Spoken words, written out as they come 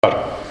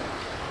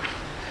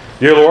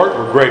Dear Lord,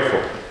 we're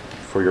grateful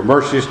for your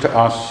mercies to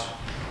us.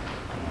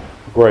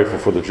 We're grateful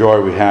for the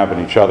joy we have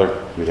in each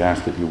other. We'd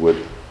ask that you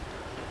would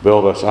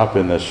build us up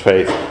in this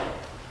faith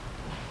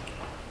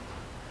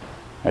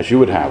as you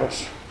would have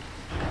us.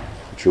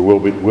 That your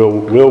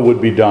will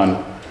would be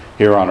done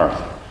here on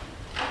earth.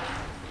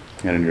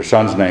 And in your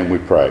Son's name we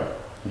pray.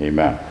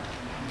 Amen.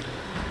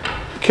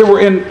 Okay, we're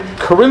in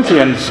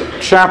Corinthians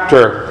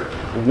chapter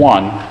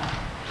 1.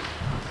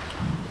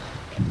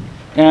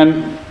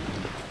 And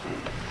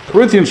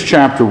Corinthians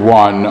chapter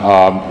 1,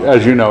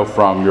 as you know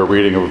from your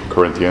reading of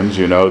Corinthians,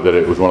 you know that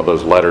it was one of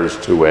those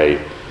letters to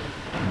a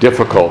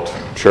difficult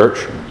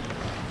church.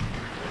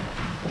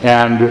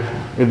 And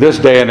in this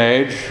day and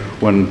age,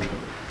 when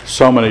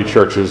so many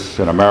churches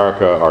in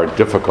America are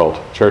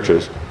difficult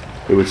churches,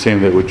 it would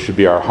seem that it should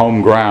be our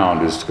home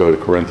ground is to go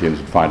to Corinthians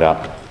and find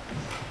out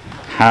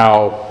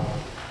how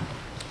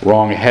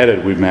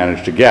wrong-headed we've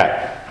managed to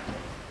get.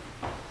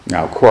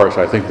 Now, of course,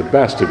 I think the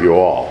best of you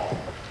all.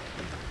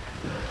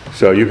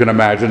 So you can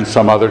imagine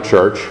some other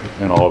church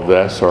in all of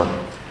this, or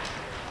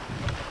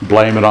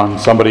blame it on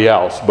somebody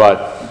else.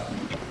 But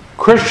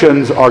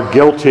Christians are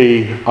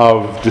guilty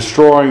of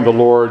destroying the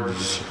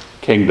Lord's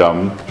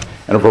kingdom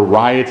in a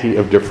variety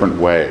of different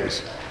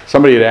ways.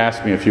 Somebody had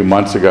asked me a few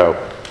months ago,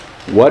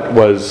 what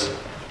was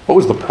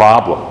the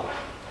problem?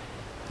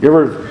 You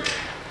ever?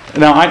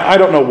 Now, I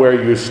don't know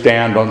where you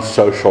stand on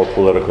social,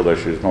 political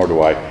issues, nor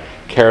do I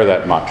care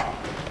that much.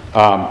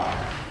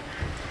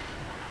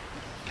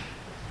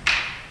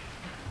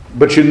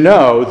 But you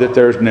know that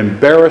there's an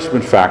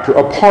embarrassment factor,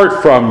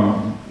 apart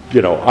from,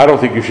 I don't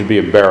think you should be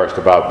embarrassed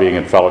about being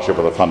in fellowship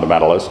with a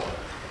fundamentalist,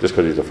 just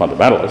because he's a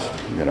fundamentalist,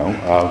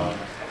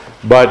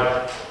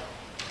 But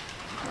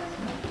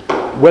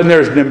when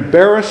there's an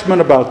embarrassment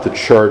about the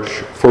church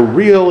for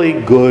really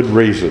good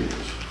reasons,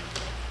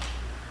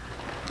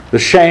 the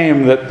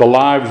shame that the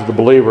lives of the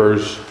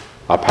believers,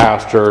 a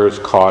pastor is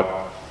caught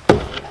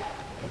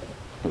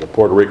with a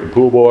Puerto Rican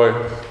pool boy,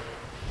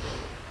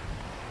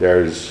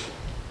 there's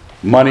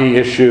money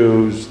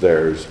issues,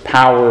 there's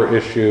power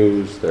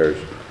issues, there's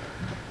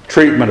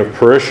treatment of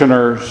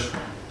parishioners.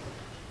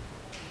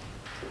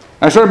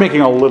 I started making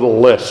a little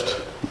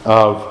list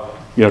of,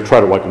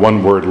 try to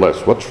one-word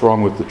list. What's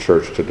wrong with the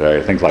church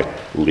today? Things like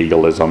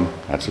legalism,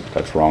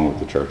 that's wrong with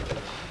the church.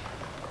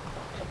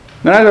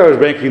 And as I was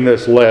making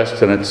this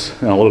list, and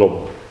it's in a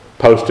little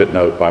post-it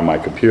note by my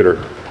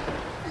computer,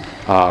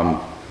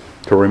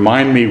 to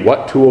remind me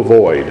what to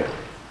avoid.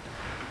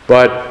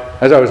 But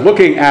as I was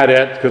looking at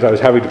it, because I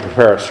was having to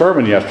prepare a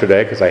sermon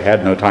yesterday, because I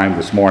had no time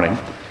this morning,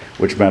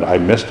 which meant I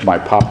missed my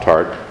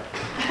Pop-Tart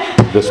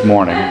this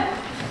morning.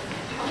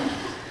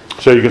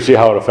 So you can see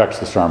how it affects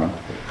the sermon.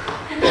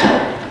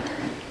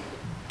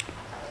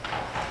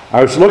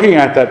 I was looking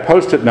at that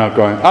Post-it note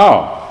going,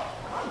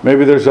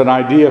 maybe there's an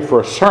idea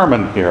for a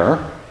sermon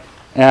here,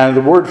 and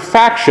the word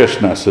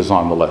factiousness is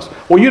on the list.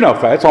 Well,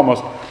 it's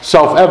almost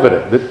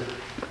self-evident that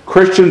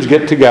Christians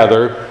get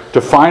together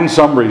to find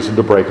some reason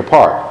to break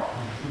apart.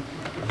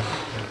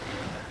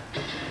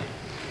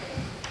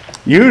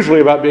 Usually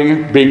about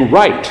being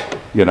right,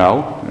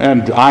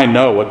 and I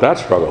know what that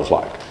struggle is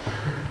like.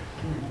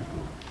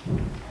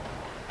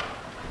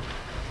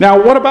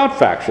 Now, what about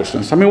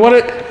factiousness?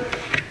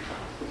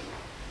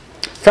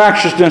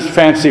 Factiousness,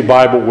 fancy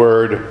Bible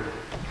word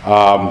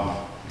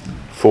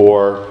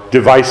for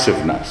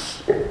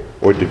divisiveness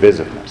or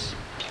divisiveness.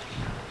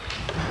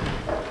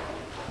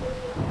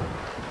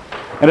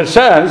 And it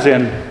says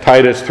in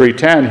Titus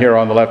 3:10 here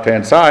on the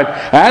left-hand side,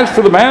 as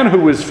for the man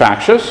who is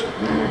factious,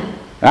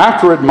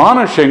 after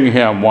admonishing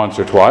him once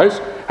or twice,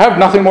 have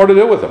nothing more to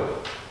do with him.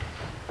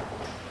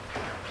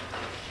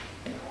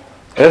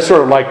 It's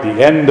sort of like the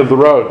end of the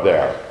road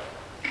there.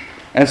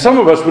 And some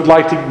of us would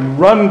like to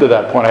run to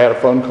that point. I had a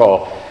phone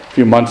call a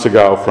few months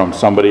ago from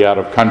somebody out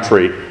of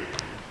country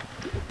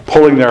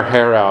pulling their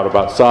hair out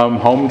about some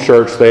home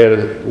church they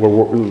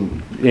were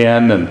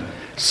in, and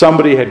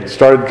somebody had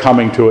started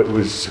coming to it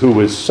who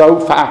was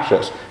so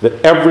factious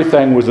that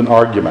everything was an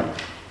argument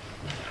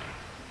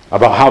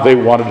about how they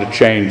wanted to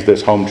change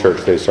this home church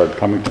they started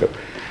coming to.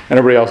 And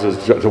everybody else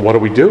is, so what do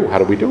we do? How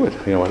do we do it?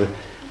 Well,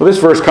 this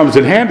verse comes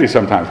in handy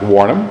sometimes.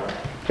 Warn them,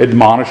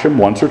 admonish them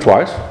once or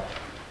twice,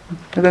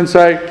 and then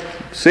say,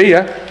 see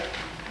ya.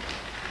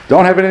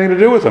 Don't have anything to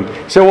do with them.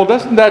 So, well,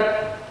 doesn't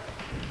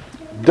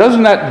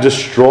that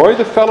destroy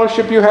the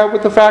fellowship you have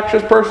with the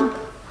factious person?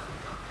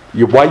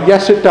 Why,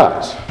 yes, it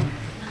does.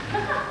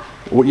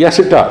 Well, yes,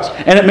 it does.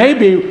 And it may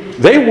be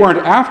they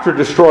weren't after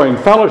destroying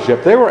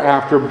fellowship. They were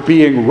after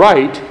being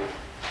right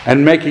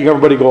and making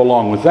everybody go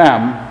along with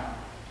them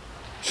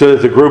so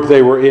that the group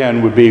they were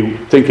in would be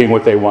thinking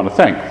what they want to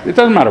think. It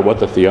doesn't matter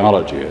what the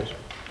theology is.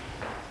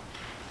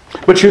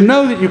 But you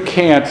know that you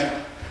can't.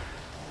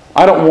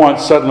 I don't want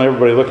suddenly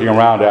everybody looking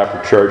around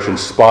after church and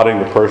spotting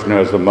the person who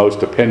has the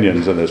most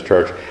opinions in this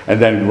church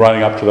and then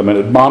running up to them and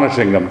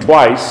admonishing them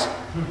twice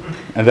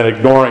and then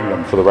ignoring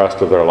them for the rest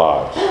of their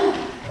lives.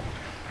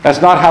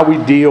 That's not how we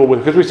deal with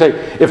it. Because we say,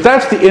 if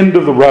that's the end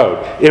of the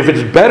road, if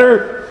it's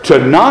better to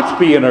not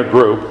be in a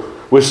group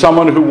with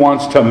someone who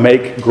wants to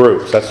make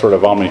groups. That's sort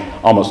of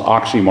almost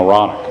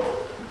oxymoronic.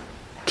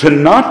 To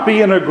not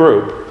be in a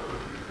group,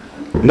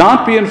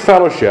 not be in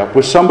fellowship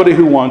with somebody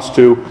who wants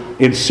to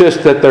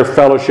insist that their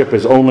fellowship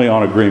is only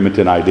on agreement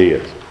in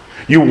ideas.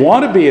 You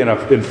want to be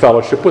in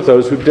fellowship with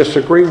those who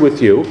disagree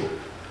with you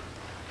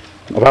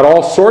about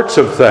all sorts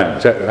of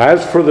things.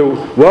 As for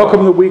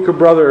welcome the weaker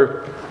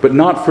brother, but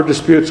not for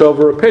disputes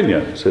over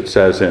opinions, it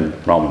says in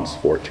Romans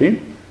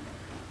 14.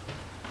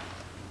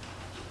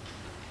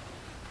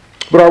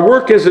 But our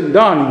work isn't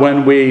done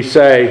when we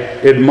say,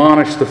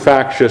 admonish the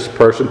factious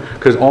person,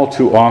 because all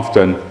too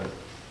often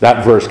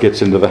that verse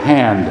gets into the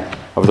hand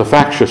of the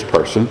factious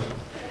person,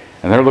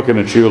 and they're looking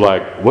at you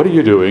like, what are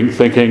you doing,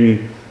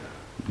 thinking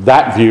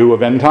that view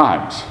of end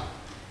times?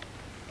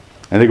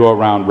 And they go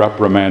around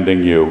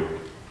reprimanding you.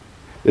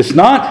 It's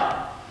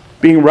not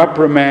being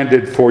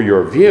reprimanded for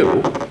your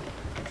view.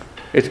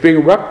 It's being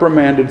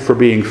reprimanded for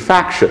being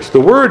factious.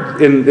 The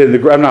word in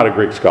the I'm not a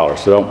Greek scholar,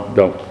 so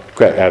don't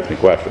ask me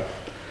questions.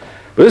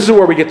 But this is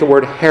where we get the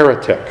word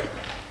heretic.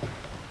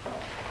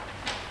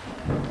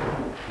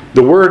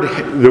 The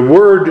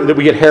word that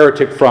we get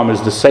heretic from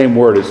is the same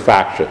word as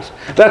factious.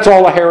 That's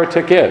all a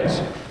heretic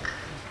is.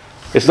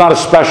 It's not a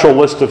special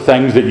list of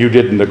things that you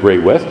didn't agree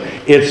with.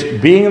 It's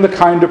being the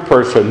kind of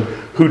person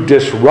who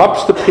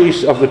disrupts the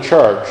peace of the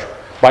church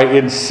by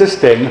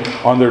insisting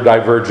on their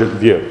divergent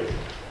view.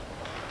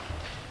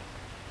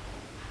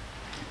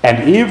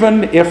 And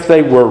even if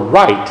they were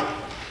right,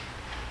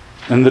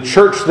 and the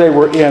church they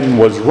were in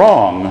was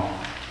wrong,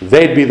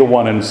 they'd be the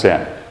one in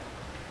sin.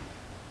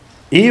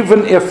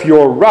 Even if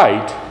you're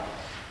right,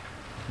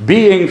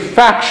 being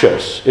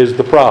factious is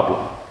the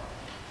problem.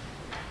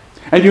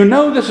 And you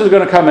know this is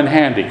going to come in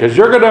handy, because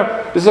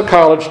this is a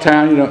college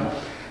town,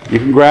 you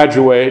can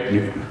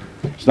graduate,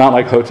 it's not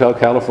like Hotel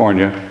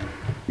California.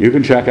 You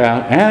can check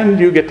out, and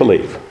you get to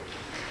leave.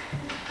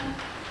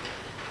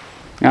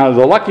 Now,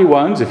 the lucky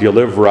ones, if you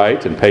live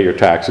right and pay your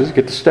taxes,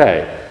 get to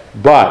stay.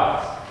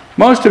 But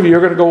most of you are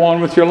going to go on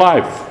with your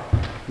life.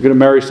 You're going to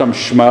marry some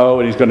schmo,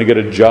 and he's going to get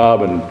a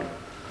job in,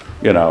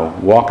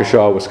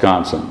 Waukesha,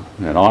 Wisconsin,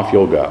 and off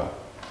you'll go.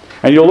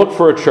 And you'll look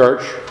for a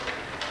church,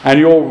 and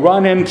you'll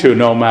run into,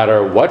 no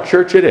matter what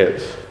church it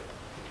is,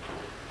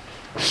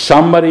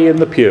 somebody in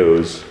the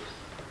pews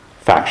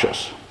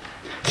factious.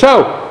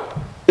 So,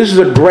 this is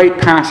a great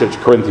passage,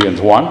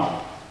 Corinthians 1,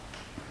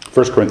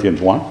 1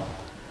 Corinthians 1.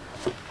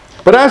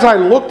 But as I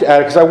looked at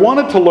it, because I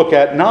wanted to look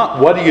at not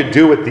what do you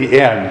do at the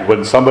end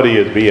when somebody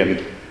is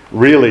being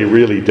really,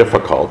 really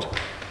difficult,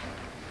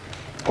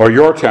 or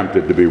you're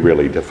tempted to be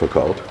really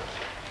difficult.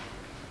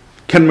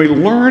 Can we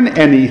learn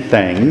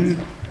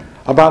anything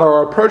about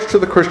our approach to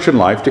the Christian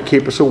life to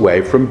keep us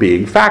away from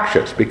being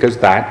factious? Because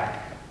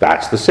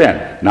that's the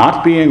sin.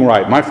 Not being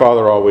right. My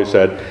father always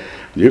said,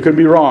 you can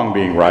be wrong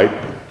being right,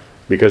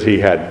 because he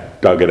had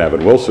Doug and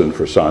Evan Wilson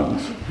for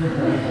sons.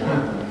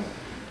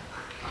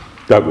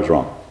 Doug was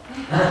wrong.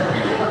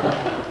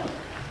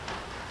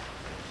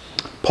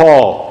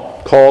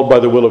 Paul, called by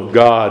the will of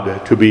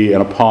God to be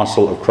an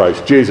apostle of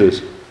Christ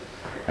Jesus,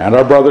 and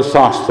our brother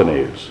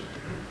Sosthenes,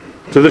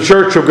 to the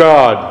church of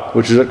God,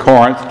 which is at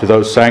Corinth, to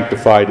those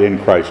sanctified in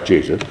Christ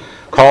Jesus,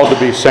 called to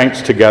be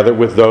saints together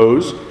with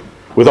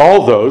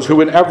all those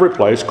who in every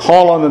place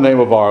call on the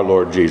name of our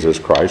Lord Jesus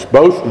Christ,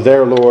 both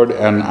their Lord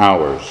and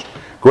ours.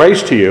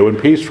 Grace to you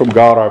and peace from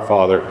God our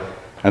Father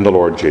and the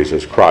Lord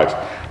Jesus Christ.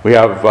 We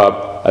have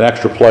an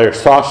extra player.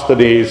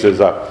 Sosthenes is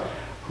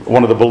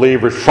one of the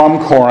believers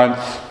from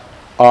Corinth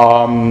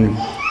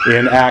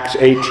in Acts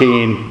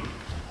 18,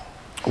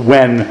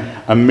 when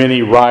a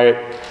mini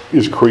riot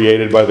is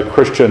created by the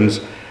Christians.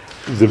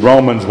 The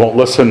Romans won't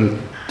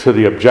listen to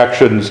the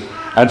objections,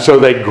 and so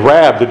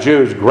the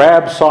Jews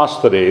grab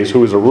Sosthenes,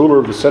 who is a ruler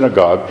of the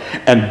synagogue,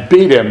 and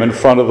beat him in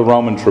front of the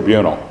Roman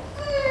tribunal,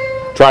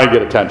 trying to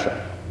get attention.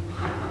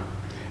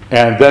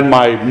 And then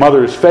my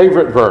mother's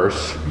favorite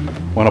verse,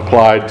 when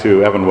applied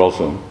to Evan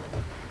Wilson,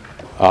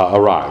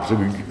 arrives.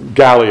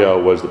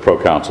 Gallio was the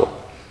proconsul.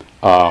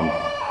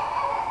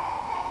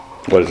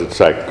 What does it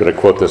say? Could I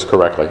quote this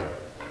correctly?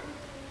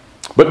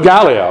 But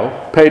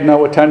Gallio paid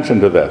no attention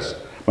to this.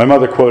 My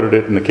mother quoted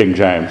it in the King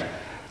James.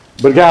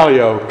 But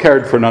Gallio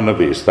cared for none of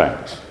these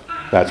things.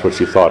 That's what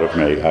she thought of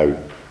me,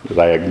 that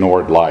I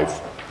ignored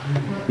life.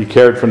 He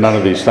cared for none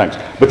of these things.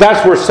 But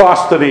that's where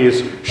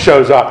Sosthenes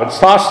shows up. And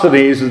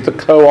Sosthenes is the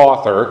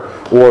co-author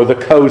or the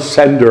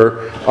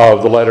co-sender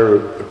of the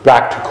letter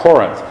back to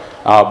Corinth.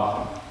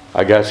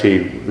 I guess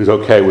he was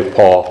okay with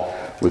Paul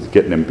with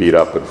getting him beat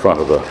up in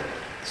front of the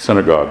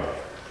synagogue.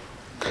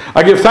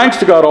 I give thanks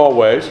to God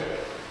always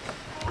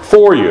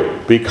for you,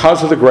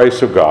 because of the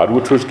grace of God,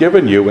 which was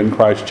given you in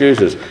Christ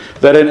Jesus,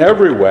 that in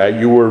every way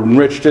you were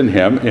enriched in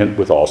him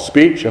with all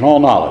speech and all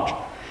knowledge,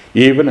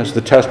 even as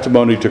the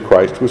testimony to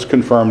Christ was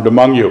confirmed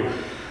among you,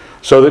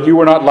 so that you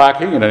were not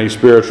lacking in any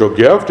spiritual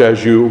gift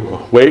as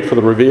you wait for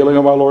the revealing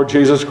of our Lord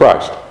Jesus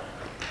Christ,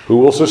 who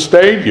will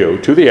sustain you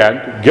to the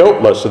end,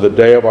 guiltless of the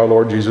day of our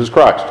Lord Jesus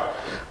Christ.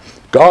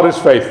 God is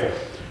faithful,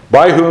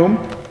 by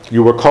whom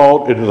you were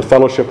called into the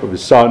fellowship of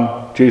his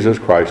Son, Jesus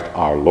Christ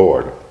our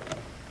Lord.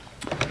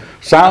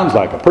 Sounds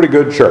like a pretty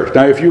good church.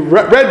 Now, if you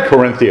read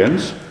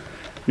Corinthians,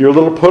 you're a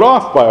little put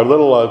off by a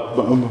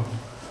little,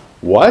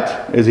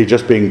 what? Is he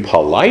just being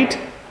polite?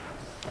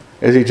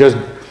 Is he just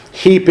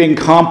heaping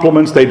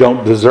compliments they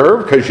don't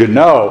deserve? Because you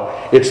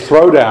know it's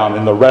throwdown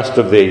in the rest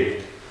of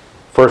the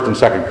 1st and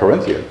 2nd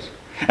Corinthians.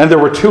 And there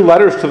were 2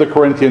 letters to the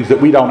Corinthians that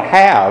we don't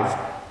have,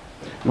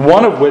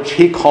 one of which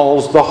he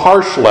calls the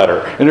harsh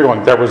letter. And you're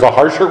going, there was a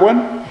harsher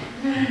one?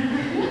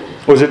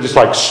 Was it just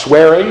like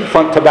swearing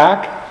front to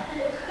back?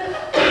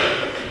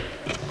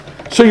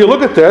 So you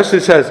look at this,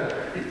 it says,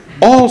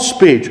 all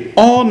speech,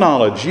 all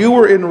knowledge, you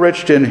were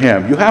enriched in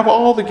him. You have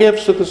all the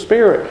gifts of the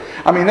Spirit.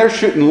 I mean, they're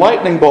shooting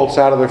lightning bolts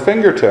out of their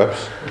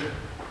fingertips.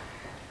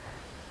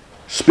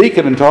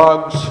 Speaking in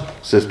tongues,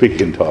 says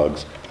speaking in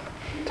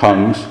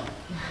tongues.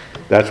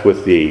 That's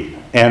with the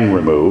N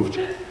removed.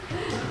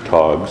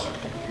 Tongues.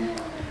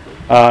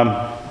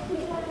 I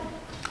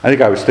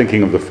think I was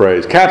thinking of the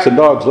phrase, cats and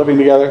dogs living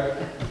together.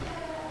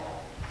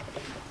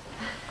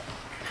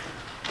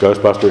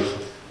 Ghostbusters?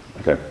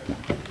 Okay.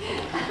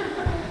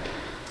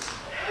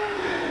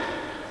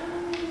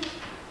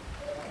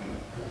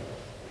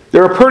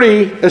 They're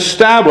pretty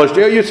established.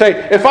 You'd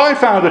say, if I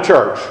found a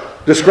church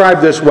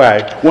described this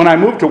way when I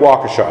moved to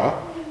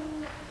Waukesha,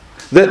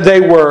 that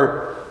they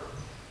were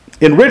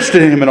enriched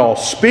in him in all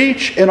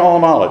speech and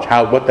all knowledge,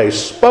 what they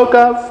spoke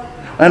of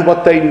and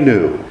what they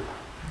knew.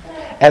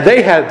 And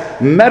they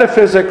had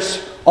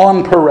metaphysics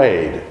on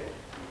parade.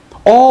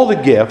 All the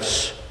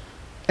gifts,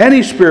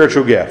 any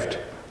spiritual gift,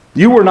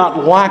 you were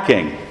not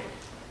lacking.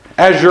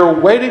 As you're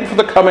waiting for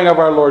the coming of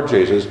our Lord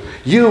Jesus,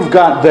 you've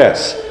got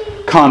this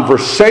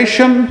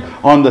conversation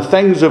on the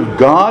things of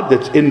God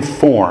that's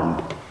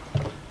informed.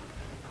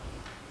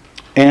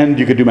 And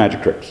you could do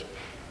magic tricks.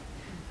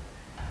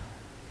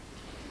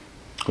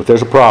 But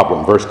there's a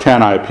problem. Verse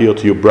 10, I appeal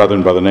to you,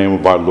 brethren, by the name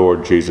of our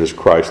Lord Jesus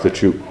Christ,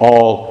 that you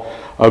all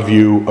of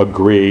you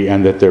agree,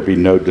 and that there be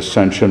no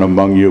dissension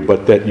among you,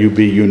 but that you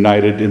be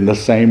united in the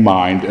same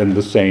mind and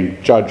the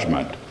same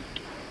judgment.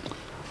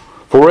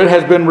 For it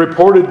has been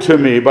reported to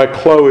me by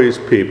Chloe's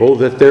people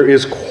that there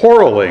is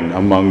quarreling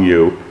among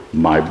you,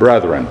 my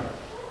brethren.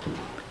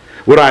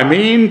 What I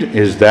mean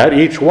is that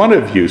each one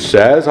of you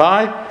says,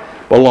 I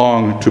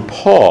belong to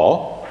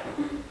Paul,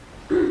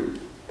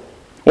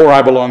 or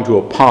I belong to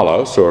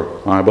Apollos,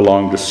 or I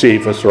belong to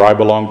Cephas, or I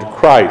belong to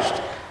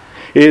Christ.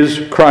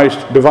 Is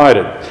Christ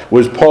divided?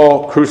 Was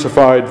Paul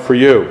crucified for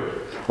you?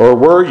 Or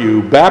were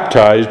you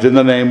baptized in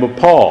the name of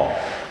Paul?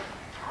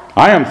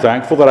 I am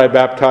thankful that I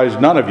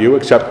baptized none of you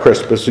except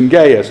Crispus and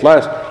Gaius,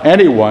 lest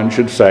anyone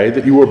should say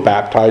that you were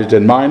baptized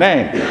in my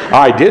name.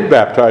 I did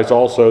baptize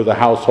also the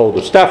household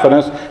of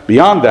Stephanas.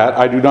 Beyond that,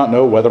 I do not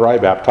know whether I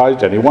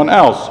baptized anyone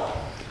else.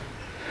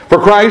 For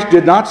Christ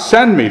did not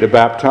send me to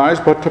baptize,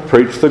 but to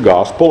preach the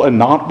gospel, and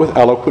not with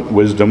eloquent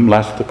wisdom,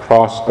 lest the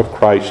cross of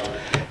Christ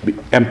be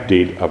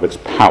emptied of its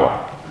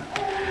power.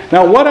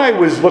 Now, what I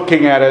was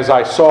looking at as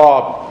I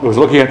was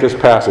looking at this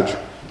passage,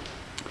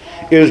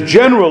 is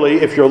generally,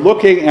 if you're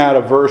looking at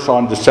a verse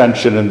on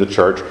dissension in the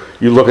church,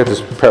 you look at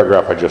this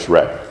paragraph I just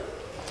read.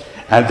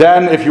 And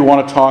then if you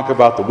want to talk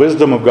about the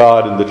wisdom of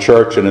God in the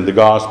church and in the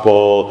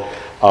gospel,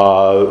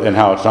 and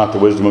how it's not the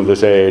wisdom of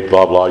this age,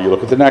 blah, blah, you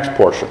look at the next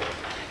portion.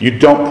 You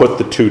don't put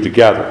the two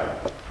together.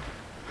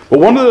 But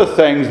one of the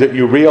things that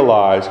you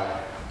realize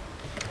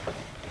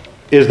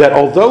is that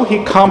although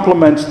he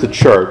compliments the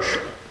church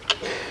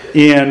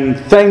in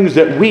things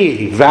that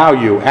we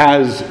value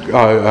as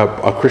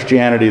a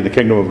Christianity in the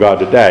kingdom of God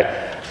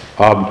today,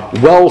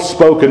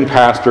 well-spoken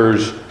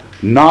pastors,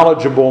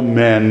 knowledgeable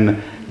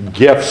men,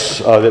 gifts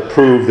that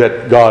prove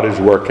that God is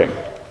working.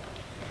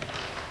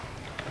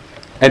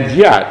 And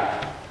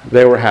yet,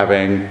 they were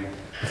having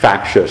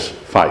factious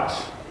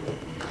fights.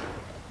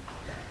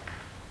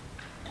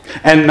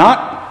 And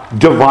not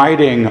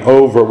dividing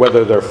over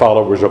whether they're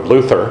followers of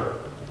Luther,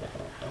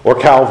 or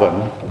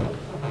Calvin,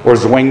 or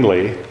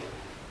Zwingli,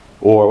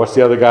 or what's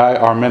the other guy?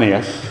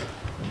 Arminius.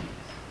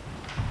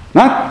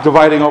 Not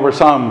dividing over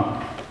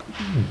some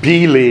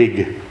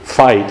B-league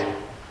fight.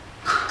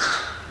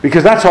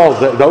 Because that's all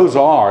those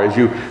are, as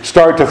you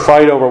start to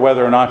fight over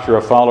whether or not you're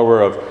a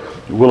follower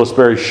of Willis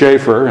Berry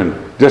Schaeffer and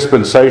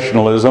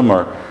dispensationalism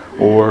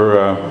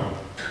or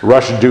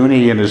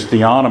Rushdoony and his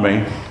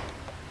theonomy.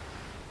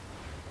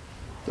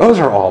 Those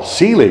are all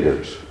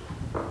C-leaguers.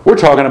 We're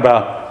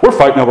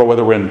fighting over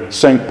whether we're in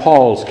St.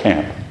 Paul's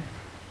camp,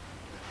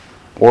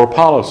 or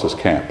Apollos'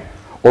 camp,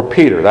 or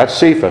Peter. That's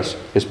Cephas,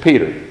 is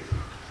Peter.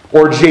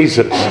 Or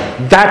Jesus.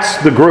 That's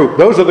the group.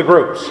 Those are the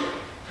groups.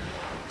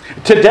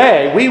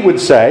 Today, we would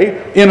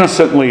say,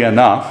 innocently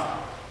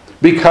enough,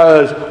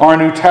 because our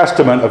New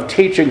Testament of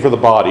teaching for the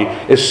body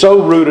is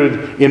so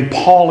rooted in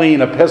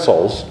Pauline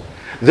epistles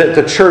that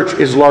the church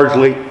is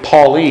largely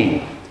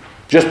Pauline,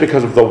 just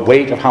because of the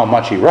weight of how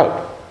much he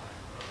wrote.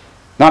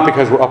 Not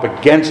because we're up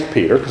against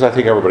Peter, because I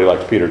think everybody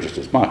likes Peter just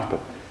as much,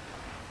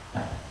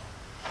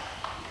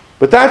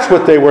 but that's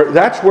what they were.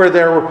 That's where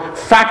their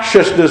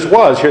factiousness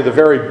was here, the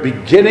very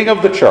beginning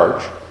of the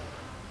church.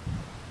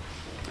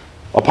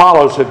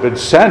 Apollos had been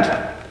sent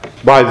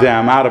by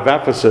them out of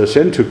Ephesus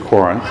into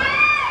Corinth.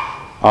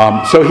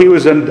 So he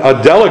was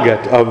a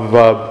delegate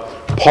of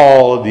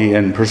Paul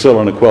and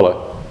Priscilla and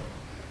Aquila.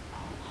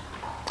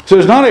 So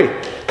there's not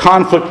a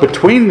conflict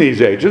between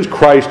these agents,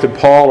 Christ and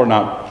Paul are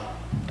not,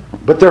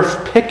 but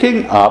they're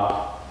picking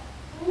up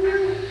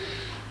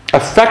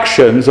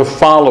affections of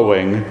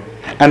following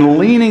and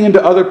leaning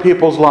into other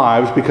people's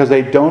lives because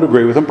they don't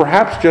agree with them,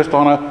 perhaps just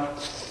on a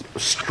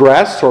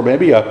stress or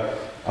maybe a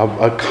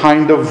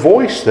kind of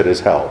voice that is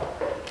held,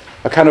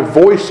 a kind of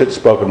voice that's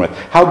spoken with.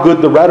 How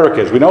good the rhetoric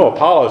is. We know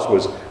Apollos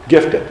was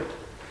gifted.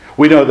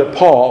 We know that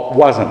Paul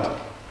wasn't,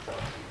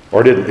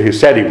 or didn't. He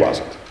said he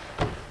wasn't.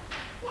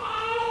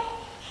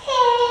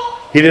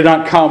 He did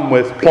not come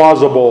with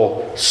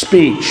plausible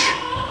speech.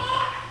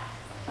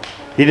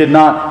 He did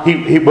not.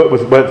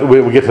 But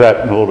we'll get to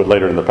that a little bit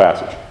later in the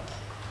passage.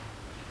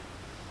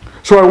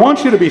 So what I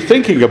want you to be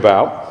thinking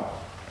about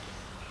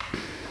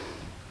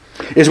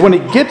is when he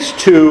gets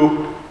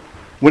to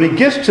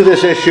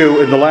this issue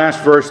in the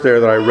last verse there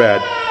that I read,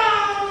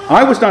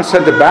 I was not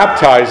sent to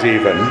baptize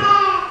even,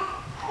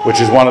 which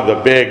is one of the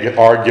big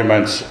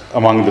arguments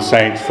among the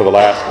saints for the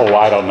last,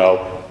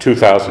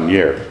 2,000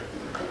 years.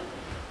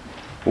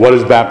 What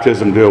does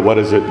baptism do? What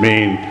does it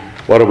mean?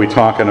 What are we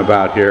talking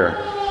about here?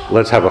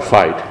 Let's have a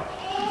fight.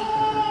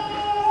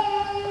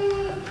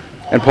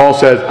 And Paul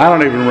says, I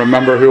don't even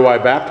remember who I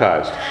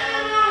baptized.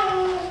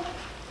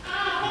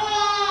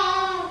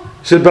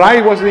 He said, but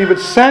I wasn't even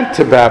sent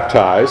to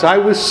baptize. I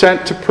was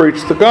sent to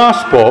preach the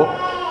gospel,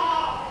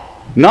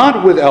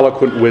 not with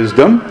eloquent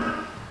wisdom.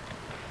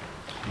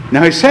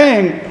 Now he's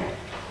saying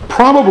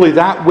probably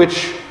that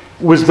which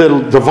was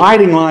the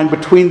dividing line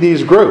between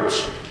these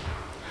groups.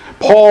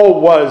 Paul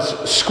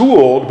was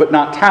schooled but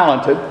not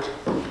talented.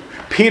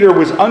 Peter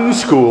was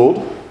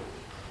unschooled.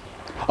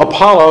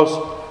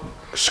 Apollos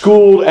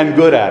schooled and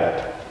good at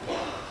it.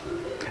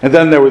 And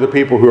then there were the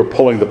people who were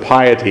pulling the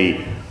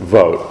piety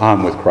vote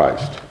on with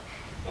Christ.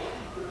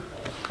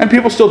 And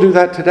people still do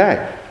that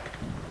today.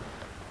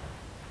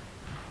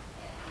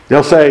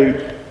 They'll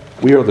say,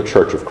 we are the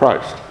Church of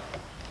Christ.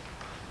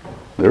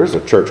 There is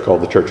a church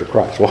called the Church of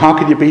Christ. Well, how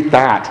could you beat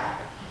that?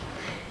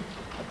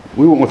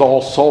 We went with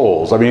All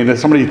Souls. I mean,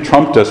 somebody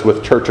trumped us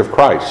with Church of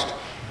Christ.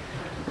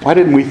 Why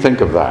didn't we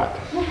think of that?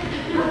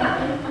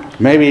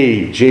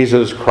 Maybe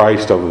Jesus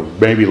Christ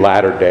of maybe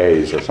latter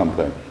days or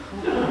something.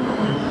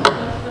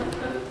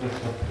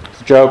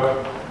 It's a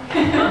joke.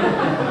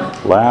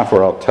 Laugh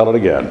or I'll tell it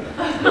again.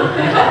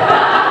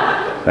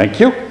 Thank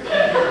you.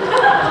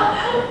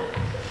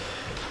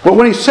 But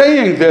when he's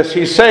saying this,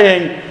 he's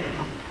saying,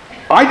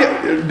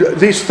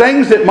 these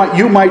things that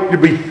you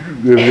might be,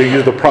 they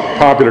use the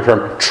popular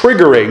term,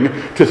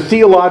 triggering to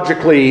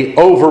theologically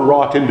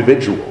overwrought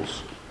individuals.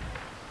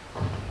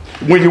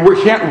 When you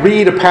can't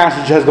read a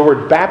passage that has the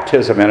word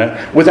baptism in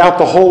it without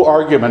the whole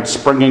argument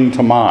springing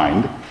to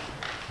mind.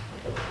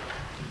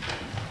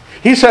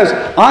 He says,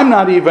 I'm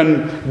not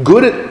even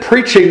good at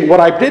preaching what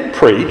I did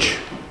preach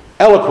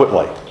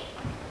eloquently.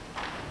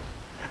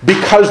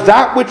 Because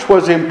that which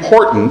was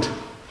important,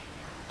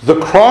 the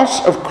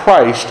cross of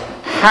Christ,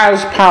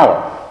 has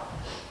power.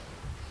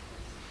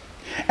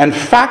 And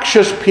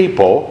factious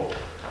people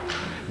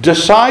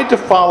decide to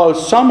follow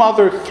some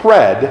other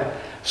thread,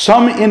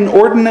 some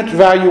inordinate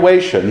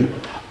valuation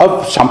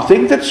of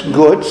something that's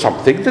good,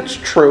 something that's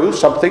true,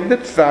 something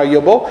that's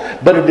valuable,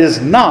 but it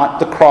is not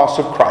the cross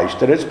of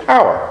Christ and its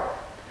power.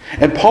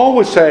 And Paul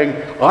was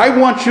saying, I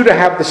want you to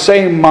have the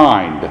same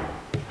mind.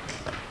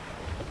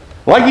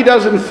 Like he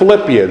does in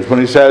Philippians, when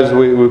he says,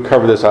 we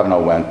cover this, I don't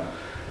know when,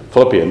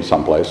 Philippians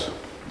someplace,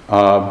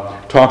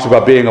 talks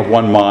about being of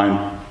one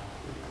mind.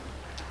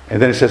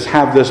 And then it says,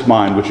 have this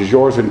mind, which is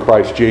yours in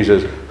Christ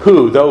Jesus,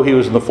 who, though he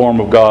was in the form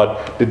of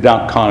God, did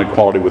not count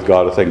equality with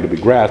God a thing to be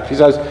grasped. He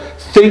says,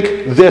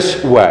 think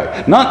this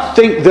way. Not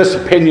think this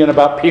opinion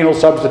about penal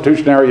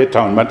substitutionary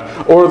atonement,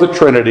 or the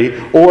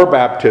Trinity, or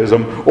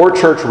baptism, or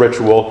church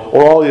ritual,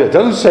 or all that. It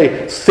doesn't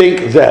say,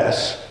 think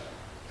this.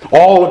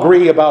 All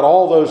agree about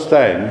all those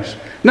things.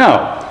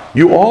 No,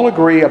 you all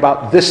agree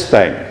about this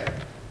thing.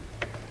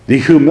 The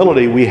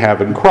humility we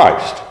have in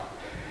Christ.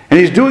 And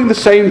he's doing the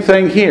same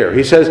thing here.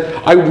 He says,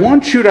 I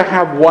want you to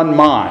have one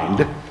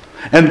mind.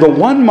 And the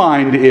one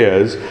mind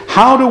is,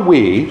 how do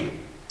we,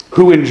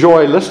 who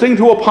enjoy listening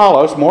to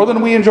Apollos more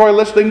than we enjoy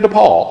listening to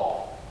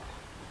Paul,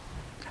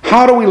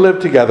 how do we live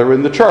together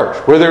in the church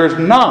where there is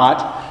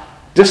not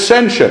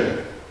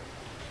dissension?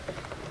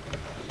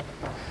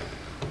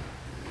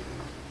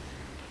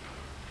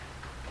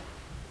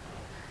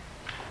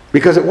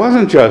 Because it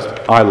wasn't just,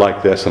 I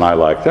like this and I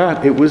like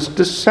that. It was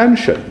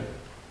dissension.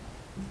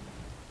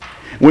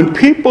 When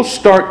people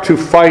start to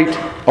fight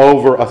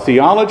over a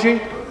theology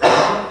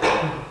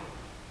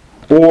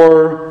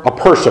or a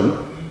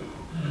person,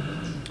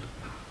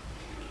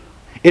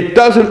 it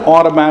doesn't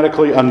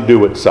automatically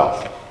undo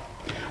itself.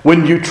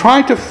 When you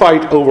try to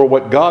fight over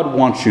what God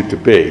wants you to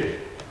be,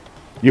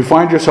 you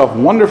find yourself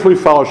wonderfully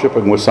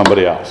fellowshipping with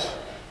somebody else.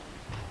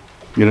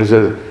 You know,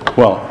 says,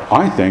 well,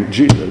 I think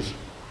Jesus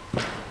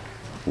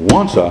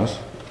wants us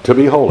to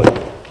be holy.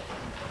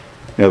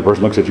 The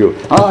person looks at you,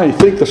 I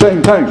think the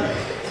same thing.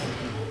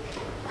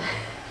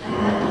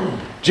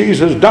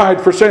 Jesus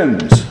died for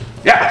sins.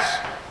 Yes.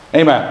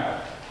 Amen.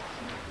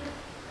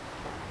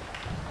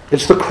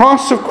 It's the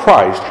cross of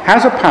Christ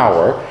has a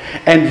power,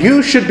 and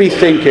you should be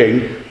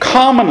thinking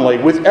commonly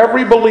with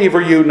every believer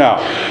you know.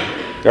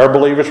 There are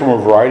believers from a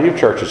variety of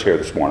churches here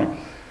this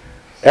morning.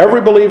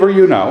 Every believer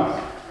you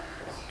know,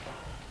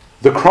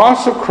 the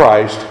cross of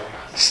Christ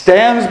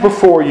stands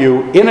before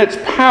you in its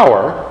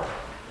power,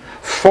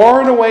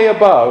 far and away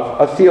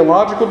above a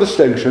theological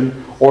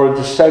distinction or a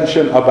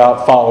dissension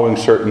about following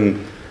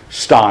certain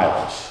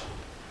styles.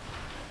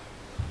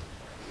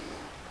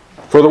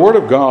 For the Word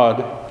of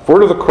God,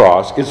 word of the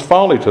cross, is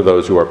folly to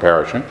those who are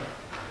perishing,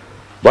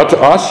 but to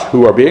us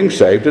who are being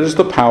saved, it is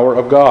the power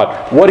of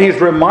God. What he's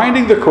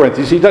reminding the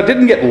Corinthians, he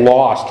didn't get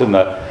lost in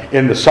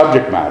the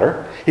subject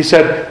matter. He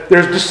said,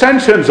 there's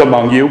dissensions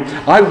among you.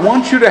 I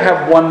want you to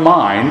have one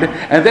mind.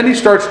 And then he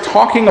starts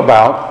talking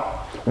about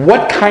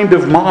what kind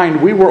of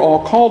mind we were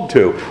all called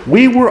to.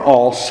 We were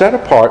all set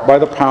apart by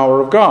the power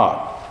of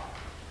God.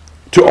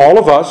 To all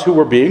of us who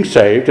were being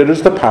saved, it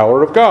is the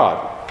power of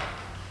God.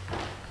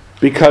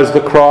 Because the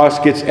cross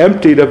gets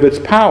emptied of its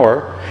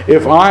power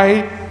if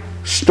I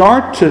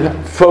start to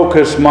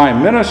focus my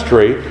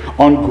ministry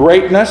on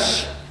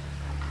greatness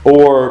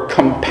or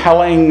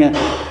compelling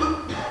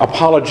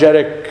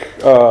apologetic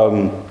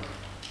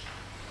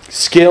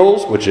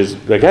skills, which is,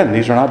 again,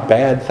 these are not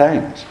bad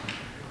things.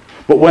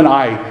 But when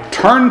I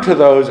turn to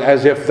those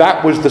as if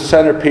that was the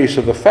centerpiece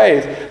of the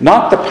faith,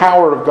 not the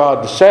power of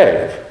God to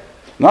save,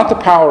 not the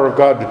power of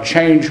God to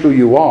change who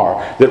you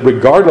are, that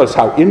regardless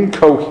how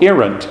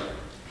incoherent.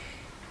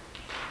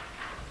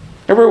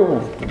 Ever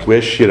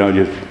wish,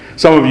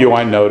 some of you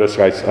I notice,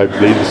 I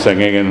lead the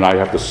singing and I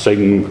have to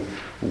sing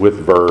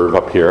with verve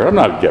up here. I'm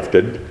not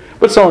gifted,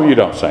 but some of you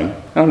don't sing.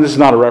 And this is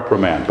not a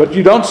reprimand, but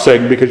you don't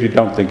sing because you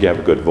don't think you have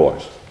a good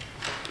voice.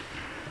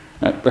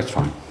 That's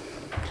fine.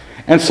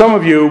 And some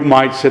of you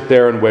might sit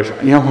there and wish,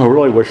 I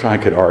really wish I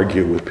could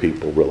argue with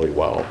people really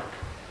well.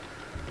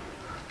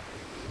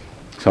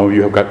 Some of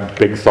you have got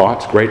big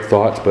thoughts, great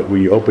thoughts, but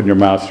when you open your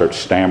mouth, start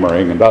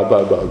stammering and blah,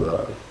 blah, blah,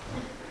 blah.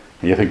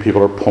 And you think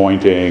people are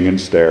pointing and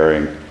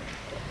staring.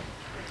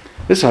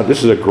 This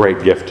is a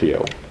great gift to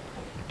you.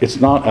 It's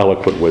not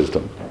eloquent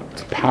wisdom.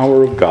 It's the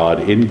power of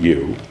God in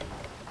you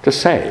to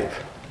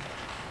save.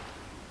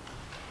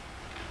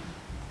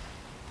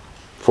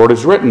 For it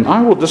is written,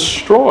 I will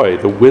destroy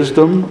the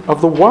wisdom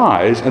of the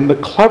wise, and the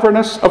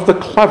cleverness of the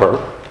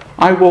clever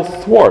I will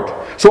thwart.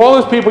 So all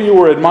those people you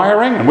were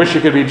admiring and wish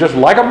you could be just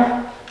like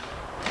them,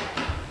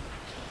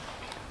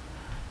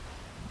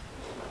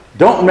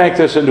 don't make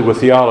this into a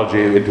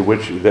theology into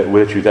which you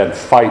then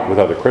fight with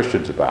other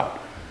Christians about.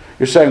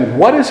 You're saying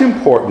what is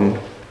important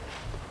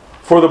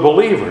for the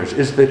believers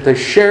is that they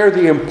share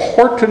the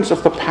importance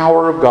of the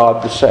power of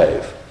God to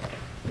save.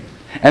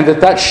 And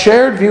that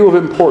shared view of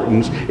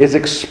importance is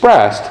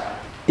expressed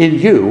in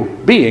you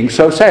being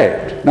so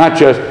saved. Not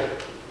just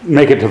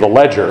make it to the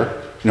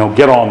ledger,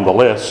 get on the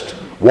list,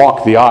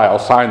 walk the aisle,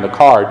 sign the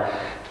card.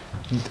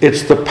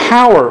 It's the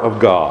power of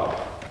God.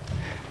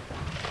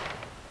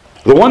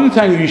 The one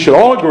thing you should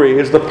all agree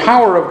is the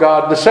power of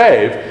God to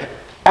save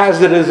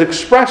as it is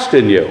expressed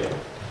in you.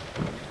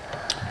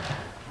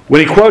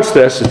 When he quotes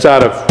this, it's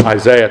out of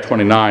Isaiah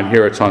 29.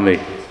 Here it's on the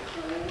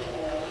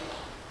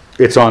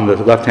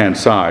left-hand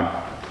side.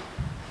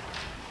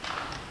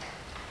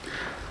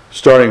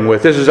 Starting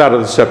with, this is out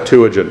of the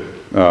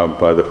Septuagint,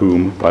 by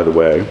the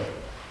way.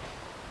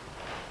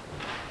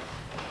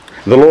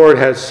 The Lord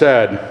has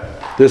said,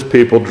 this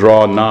people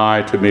draw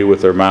nigh to me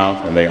with their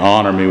mouth, and they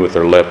honor me with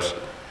their lips,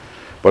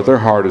 but their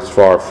heart is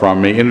far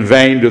from me. In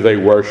vain do they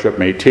worship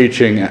me,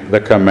 teaching the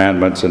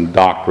commandments and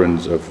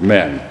doctrines of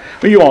men.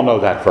 Well, you all know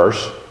that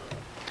verse.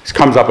 This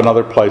comes up in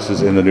other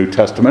places in the New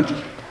Testament.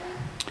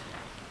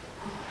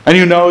 And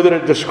you know that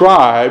it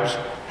describes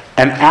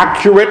an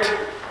accurate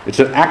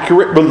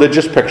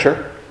religious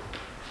picture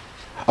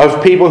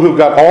of people who've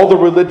got all the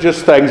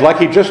religious things, like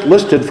he just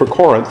listed for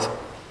Corinth,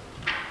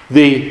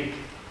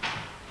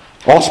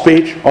 all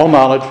speech, all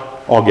knowledge,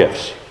 all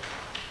gifts.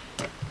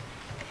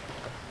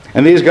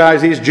 And these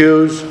guys, these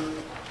Jews,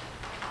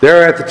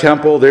 they're at the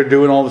temple, they're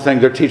doing all the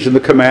things, they're teaching the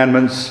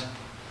commandments.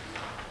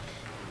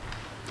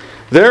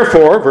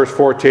 Therefore, verse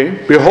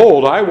 14,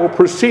 behold, I will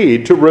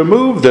proceed to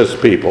remove this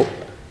people,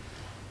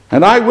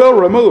 and I will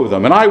remove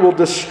them, and I will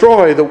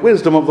destroy the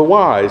wisdom of the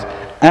wise,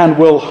 and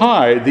will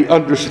hide the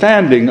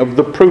understanding of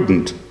the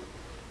prudent.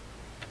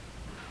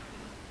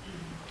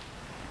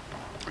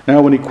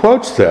 Now, when he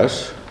quotes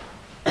this,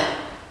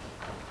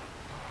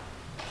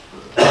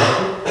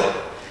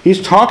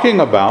 he's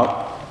talking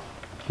about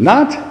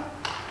not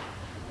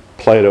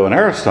Plato and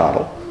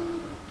Aristotle,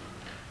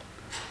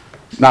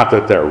 not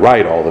that they're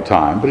right all the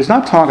time, but he's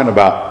not talking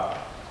about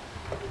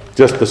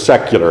just the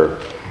secular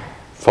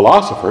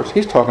philosophers.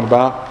 He's talking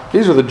about,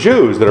 these are the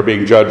Jews that are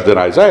being judged in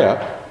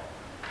Isaiah,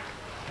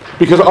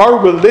 because our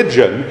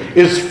religion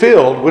is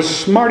filled with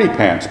smarty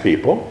pants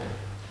people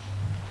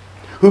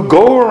who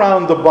go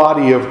around the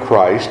body of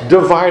Christ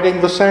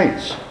dividing the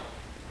saints.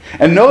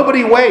 And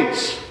nobody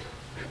waits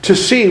to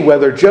see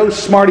whether Joe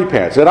Smarty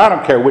Pants, and I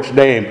don't care which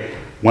name,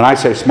 when I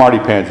say Smarty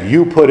Pants,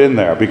 you put in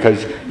there,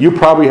 because you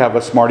probably have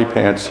a Smarty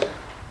Pants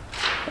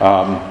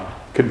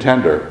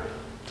contender.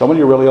 Someone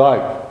you really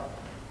like.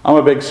 I'm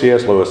a big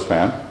C.S. Lewis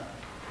fan.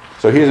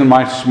 So he's in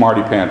my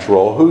Smarty Pants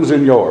role. Who's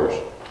in yours?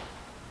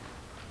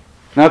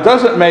 Now, it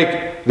doesn't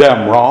make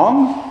them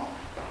wrong,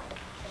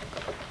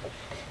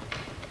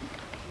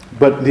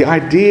 but the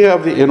idea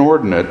of the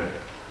inordinate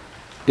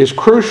is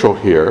crucial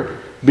here,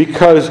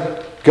 because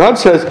God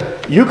says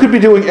you could be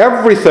doing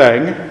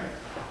everything,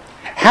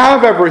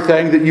 have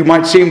everything that you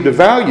might seem to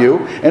value,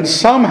 and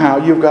somehow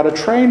you've got a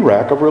train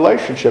wreck of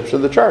relationships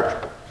in the church.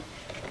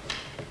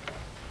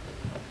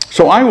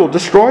 So I will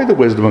destroy the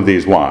wisdom of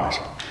these wise.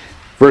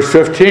 Verse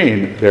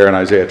 15 there in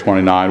Isaiah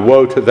 29,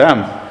 woe to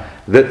them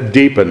that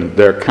deepen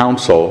their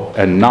counsel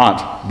and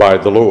not by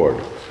the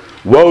Lord.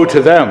 Woe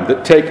to them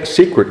that take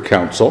secret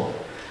counsel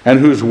and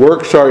whose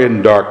works are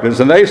in darkness.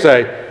 And they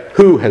say,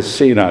 who has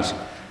seen us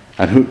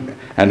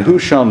and who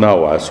shall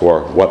know us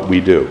or what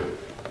we do?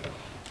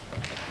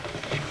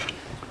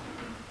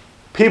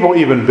 People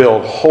even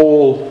build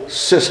whole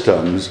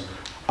systems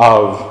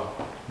of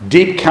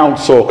deep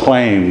counsel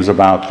claims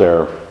about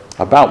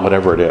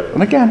whatever it is.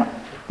 And again,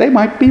 they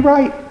might be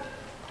right.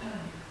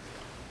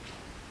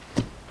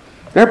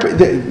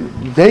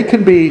 They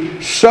can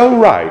be so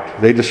right,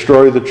 they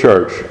destroy the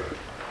church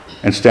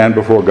and stand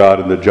before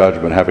God in the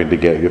judgment, having to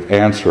give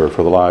answer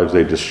for the lives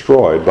they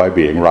destroyed by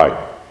being right.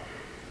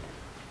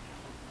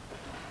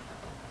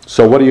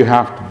 So what do you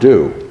have to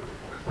do?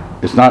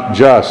 It's not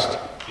just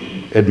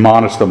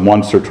admonish them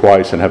once or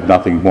twice and have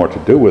nothing more to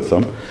do with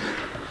them.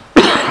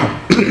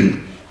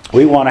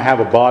 We want to have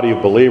a body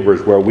of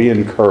believers where we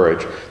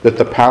encourage that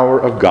the power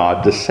of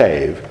God to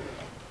save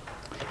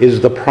is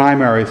the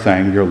primary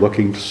thing you're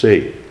looking to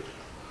see,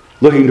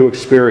 looking to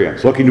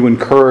experience, looking to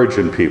encourage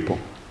in people.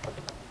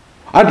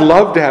 I'd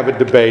love to have a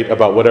debate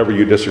about whatever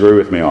you disagree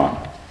with me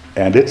on,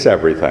 and it's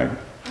everything.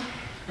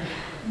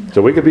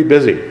 So we could be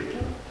busy.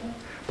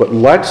 But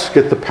let's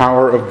get the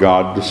power of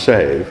God to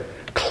save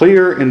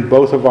clear in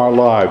both of our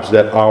lives,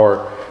 that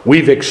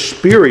we've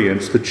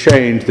experienced the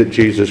change that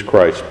Jesus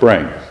Christ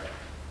brings.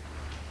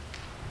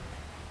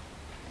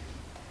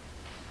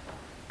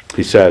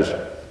 He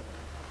says,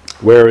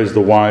 where is the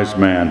wise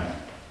man?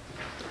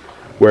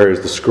 Where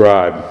is the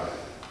scribe?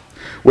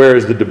 Where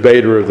is the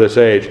debater of this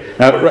age?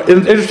 Now,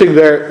 interesting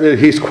there,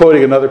 he's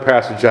quoting another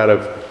passage out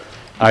of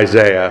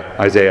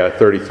Isaiah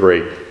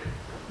 33.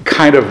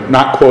 Kind of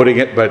not quoting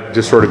it, but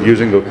just sort of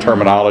using the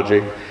terminology.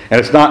 And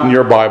it's not in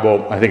your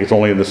Bible. I think it's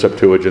only in the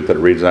Septuagint that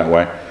it reads that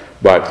way.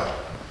 But,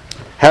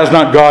 has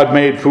not God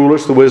made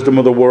foolish the wisdom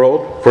of the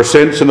world? For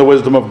since in the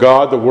wisdom of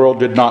God the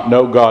world did not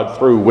know God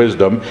through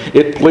wisdom,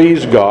 it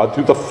pleased God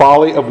through the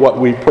folly of what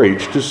we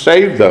preach to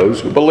save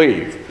those who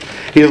believe.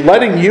 He is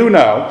letting you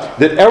know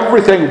that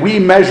everything we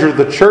measure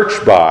the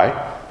church by,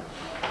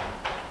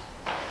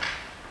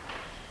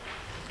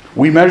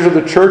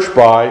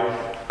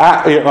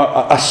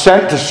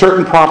 assent to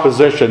certain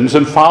propositions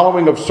and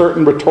following of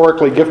certain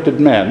rhetorically gifted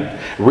men,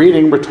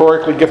 reading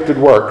rhetorically gifted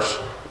works.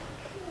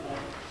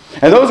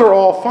 And those are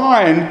all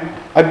fine,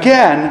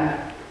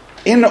 again,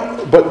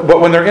 but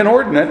when they're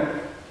inordinate,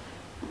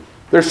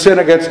 they're sin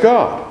against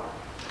God.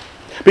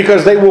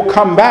 Because they will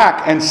come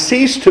back and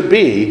cease to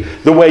be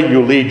the way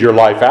you lead your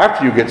life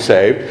after you get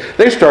saved.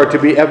 They start to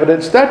be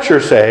evidence that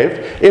you're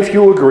saved if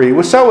you agree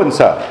with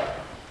so-and-so.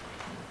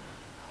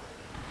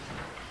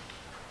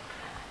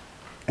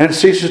 And it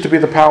ceases to be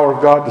the power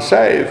of God to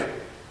save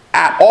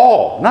at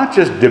all. Not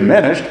just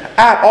diminished,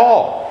 at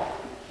all.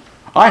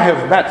 I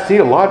have met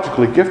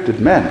theologically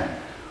gifted men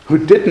who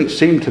didn't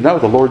seem to know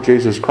the Lord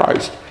Jesus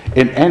Christ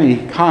in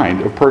any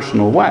kind of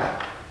personal way.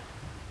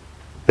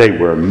 They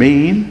were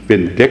mean,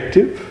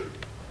 vindictive,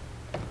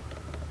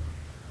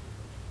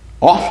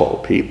 awful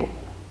people.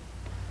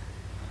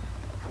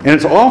 And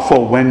it's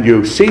awful when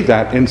you see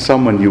that in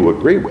someone you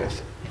agree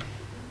with.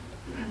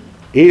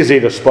 Easy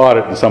to spot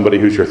it in somebody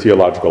who's your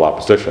theological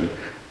opposition.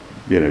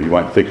 You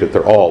might think that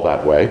they're all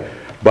that way.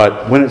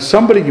 But when it's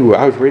somebody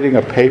I was reading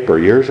a paper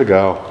years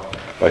ago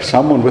by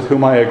someone with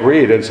whom I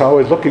agreed, and so I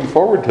was looking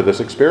forward to this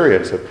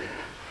experience of,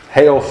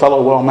 hail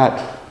fellow well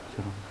met,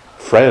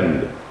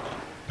 friend.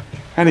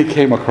 And he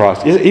came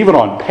across, even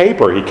on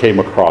paper, he came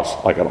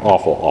across like an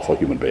awful, awful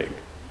human being.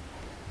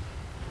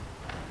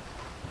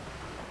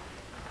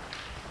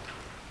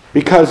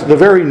 Because the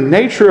very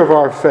nature of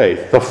our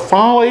faith, the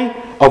folly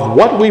of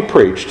what we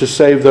preach to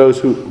save those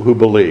who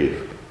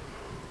believe,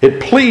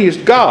 it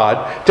pleased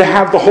God to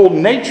have the whole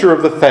nature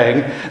of the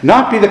thing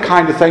not be the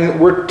kind of thing that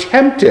we're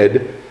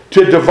tempted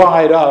to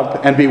divide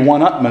up and be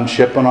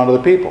one-upmanship on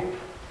other people.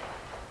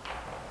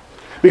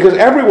 Because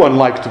everyone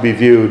likes to be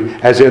viewed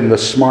as in the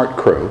smart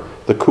crew,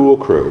 the cool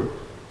crew,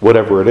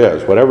 whatever it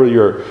is, whatever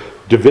your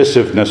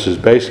divisiveness is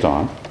based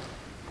on.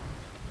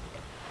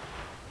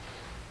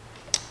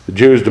 The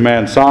Jews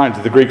demand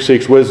signs, the Greek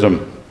seeks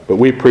wisdom, but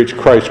we preach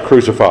Christ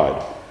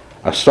crucified,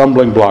 a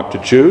stumbling block to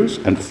Jews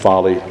and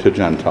folly to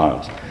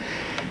Gentiles.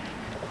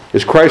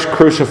 Is Christ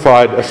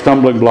crucified a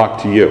stumbling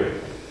block to you?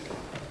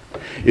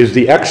 Is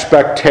the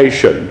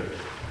expectation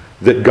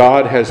that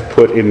God has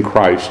put in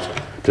Christ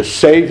to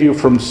save you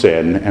from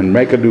sin and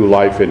make a new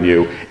life in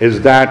you,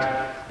 is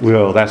that,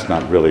 well, that's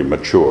not really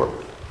mature?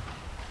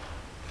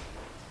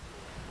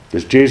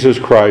 Does Jesus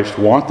Christ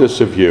want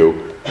this of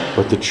you,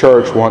 but the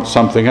church wants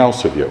something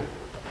else of you?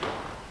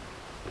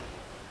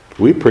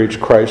 We preach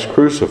Christ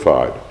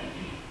crucified.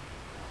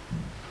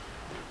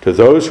 To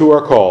those who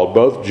are called,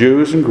 both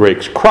Jews and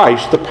Greeks,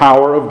 Christ, the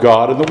power of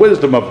God and the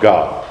wisdom of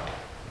God.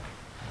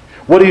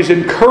 What he's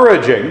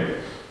encouraging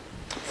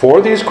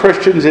for these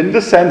Christians in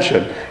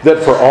dissension,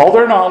 that for all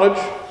their knowledge,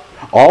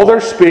 all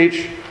their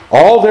speech,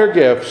 all their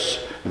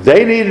gifts,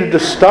 they needed to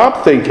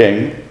stop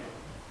thinking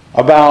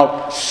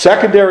about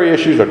secondary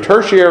issues or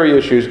tertiary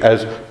issues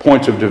as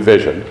points of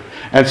division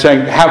and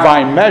saying, have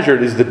I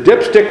measured, is the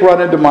dipstick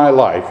run into my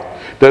life?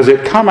 Does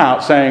it come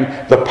out saying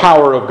the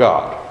power of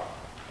God?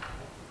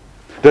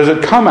 Does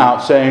it come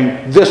out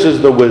saying this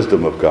is the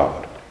wisdom of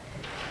God?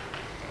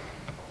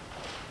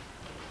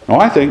 Now,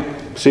 I think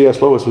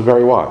C.S. Lewis was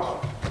very wise.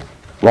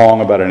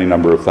 Wrong about any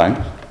number of things.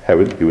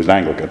 He was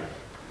Anglican.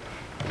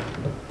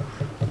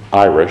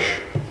 Irish.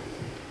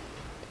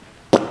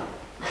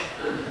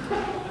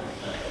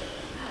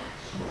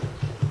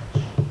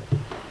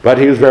 But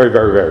he was very,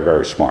 very, very,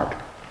 very smart.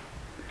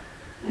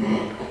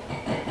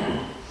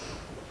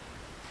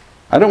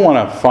 I don't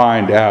want to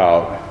find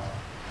out.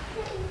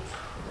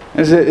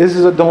 This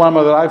is a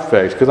dilemma that I've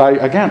faced, because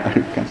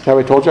have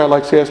I told you I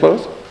like C.S.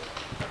 Lewis?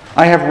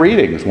 I have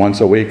readings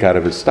once a week out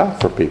of his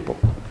stuff for people.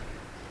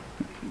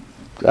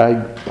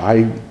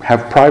 I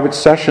have private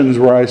sessions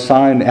where I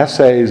sign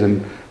essays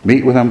and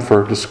meet with them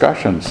for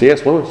discussion.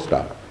 C.S. Lewis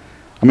stuff.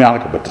 I mean, I'm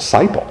like a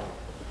disciple.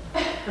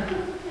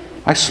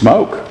 I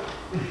smoke.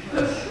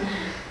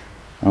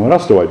 And what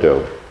else do I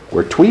do?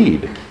 Wear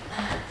tweed.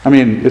 I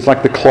mean, it's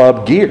like the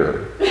club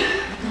gear.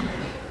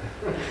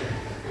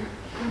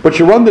 But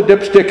you run the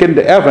dipstick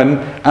into Evan,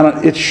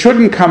 and it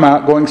shouldn't come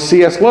out going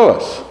C.S.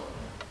 Lewis.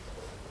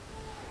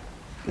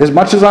 As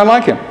much as I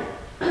like him.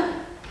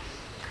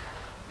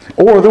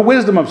 Or the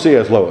wisdom of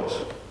C.S. Lewis.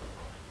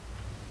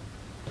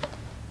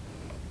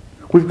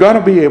 We've got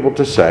to be able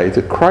to say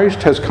that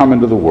Christ has come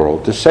into the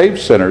world to save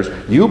sinners,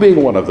 you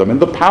being one of them, and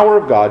the power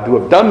of God to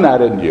have done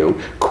that in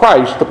you.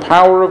 Christ, the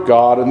power of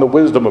God and the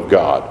wisdom of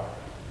God.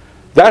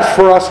 That's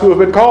for us who have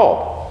been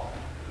called.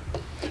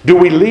 Do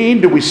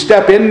we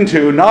step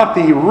into not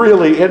the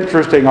really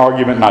interesting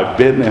argument, and I've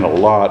been in a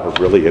lot of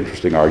really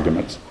interesting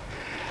arguments,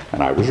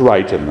 and I was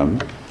right in them.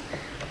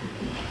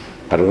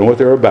 I don't know what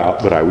they're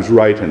about, but I was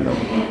right in them.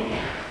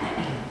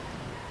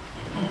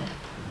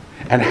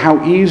 And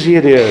how easy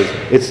it is.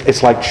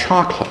 It's like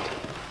chocolate.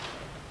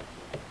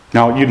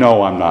 Now, you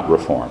know I'm not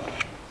Reformed.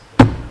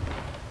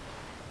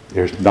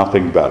 There's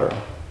nothing better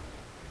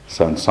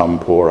than some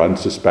poor,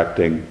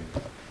 unsuspecting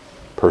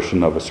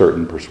person of a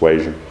certain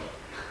persuasion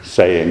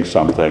saying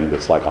something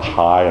that's like a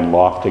high and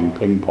lofting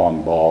ping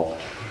pong ball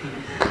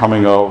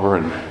coming over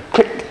and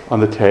click on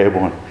the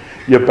table, and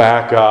you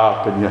back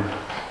up and you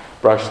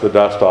brush the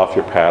dust off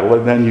your paddle,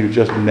 and then you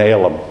just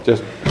nail them.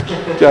 Just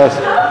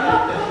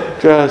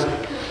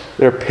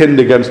they're pinned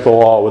against the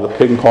wall with a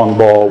ping pong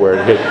ball where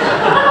it hit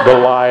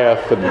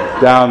Goliath, and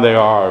down they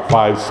are,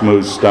 5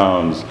 smooth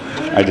stones.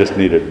 I just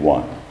needed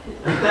one.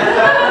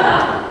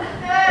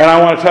 And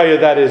I want to tell you,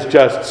 that is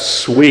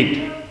just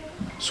sweet.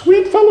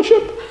 Sweet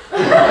fellowship.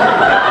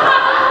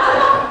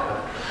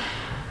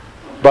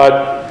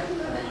 But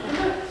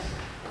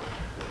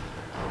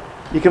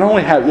you can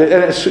only have,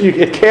 and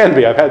it can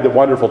be. I've had the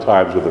wonderful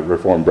times with the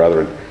Reformed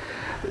brethren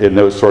in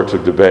those sorts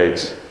of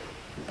debates.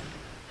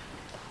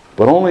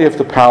 But only if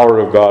the power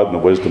of God and the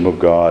wisdom of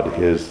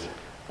God is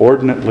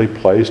ordinately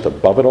placed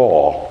above it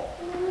all.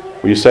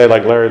 You say,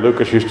 like Larry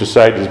Lucas used to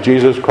say, does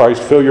Jesus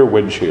Christ fill your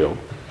windshield?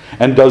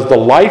 And does the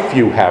life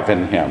you have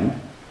in him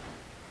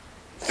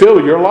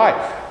fill your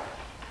life?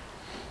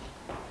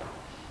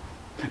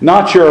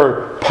 Not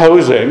your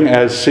posing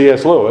as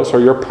C.S. Lewis,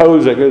 or your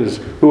posing as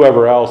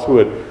whoever else who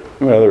would.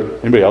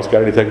 Anybody else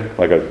got anything?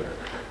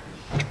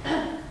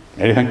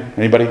 Anything?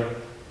 Anybody?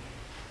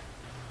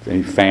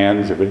 Any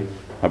fans? Everybody?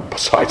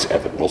 Besides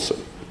Evan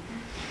Wilson.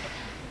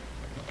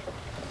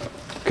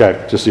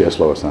 Okay, just C.S.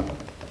 Lewis then.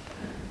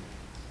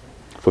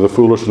 For the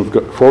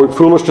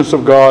foolishness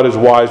of God is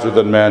wiser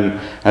than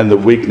men, and the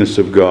weakness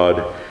of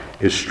God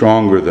is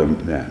stronger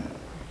than men.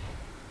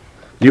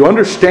 Do you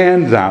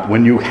understand that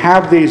when you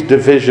have these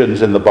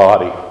divisions in the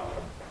body,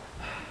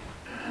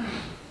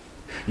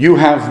 you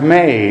have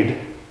led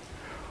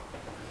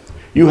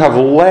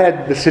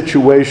the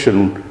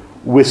situation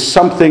with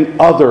something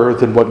other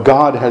than what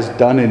God has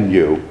done in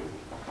you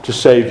to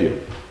save you.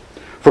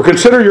 For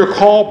consider your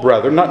call,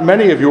 brethren. Not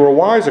many of you were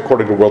wise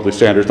according to worldly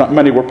standards. Not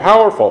many were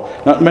powerful.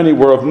 Not many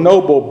were of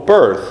noble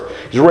birth.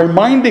 He's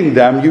reminding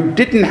them you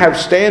didn't have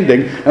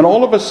standing, and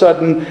all of a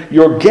sudden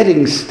you're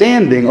getting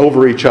standing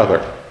over each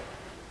other.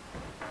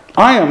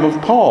 I am of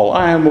Paul.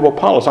 I am of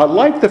Apollos. I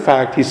like the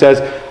fact he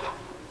says,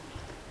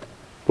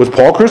 Was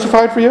Paul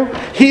crucified for you?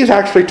 He's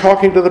actually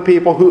talking to the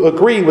people who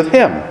agree with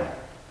him.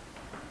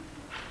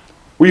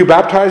 Were you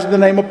baptized in the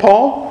name of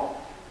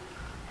Paul?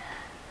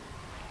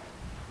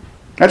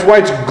 That's why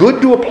it's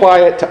good to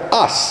apply it to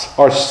us,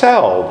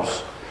 ourselves,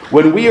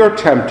 when we are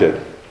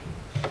tempted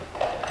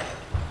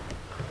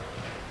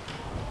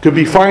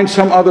to find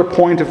some other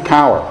point of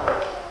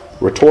power.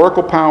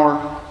 Rhetorical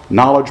power,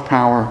 knowledge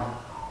power,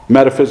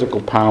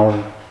 metaphysical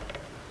power,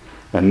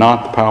 and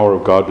not the power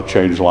of God to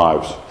change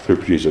lives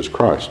through Jesus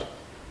Christ.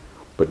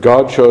 But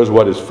God chose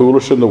what is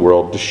foolish in the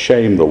world to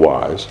shame the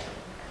wise,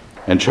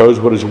 and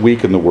chose what is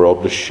weak in the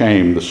world to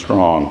shame the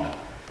strong.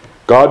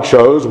 God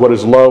chose what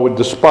is low and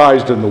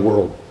despised in the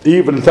world,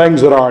 even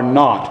things that are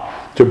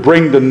not, to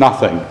bring to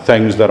nothing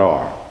things that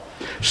are,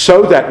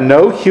 so that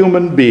no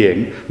human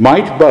being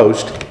might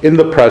boast in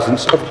the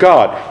presence of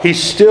God.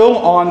 He's still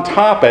on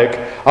topic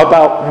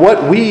about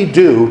what we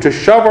do to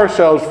shove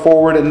ourselves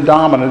forward and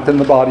dominant in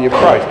the body of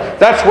Christ.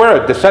 That's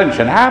where a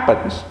dissension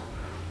happens.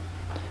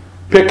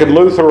 Pick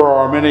Luther or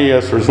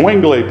Arminius or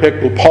Zwingli,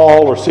 pick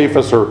Paul or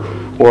Cephas or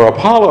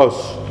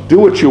Apollos. Do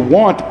what you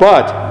want,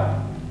 but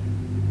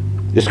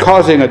it's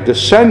causing a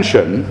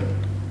dissension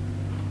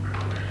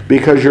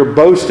because you're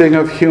boasting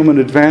of human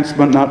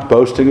advancement, not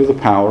boasting of the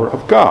power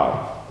of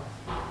God.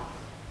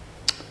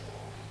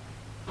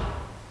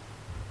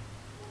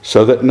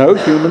 So that no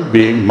human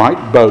being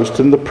might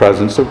boast in the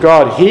presence of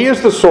God. He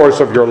is the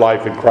source of your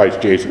life in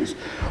Christ Jesus,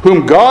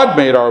 whom God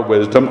made our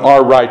wisdom,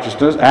 our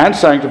righteousness, and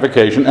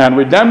sanctification, and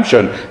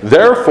redemption.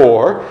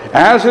 Therefore,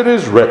 as it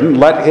is written,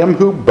 let him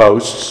who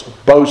boasts,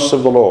 boasts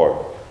of the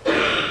Lord.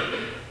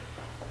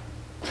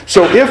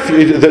 So if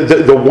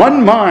the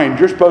one mind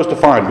you're supposed to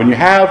find when you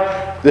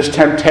have this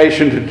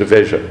temptation to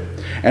division,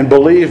 and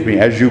believe me,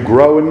 as you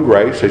grow in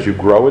grace, as you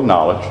grow in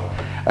knowledge,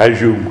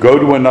 as you go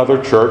to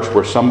another church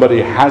where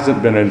somebody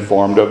hasn't been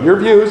informed of your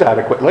views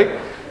adequately,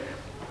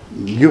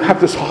 you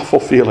have this awful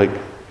feeling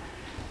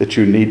that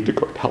you need to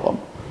go tell them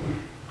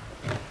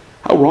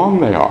how wrong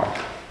they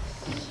are.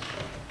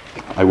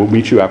 I will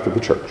meet you after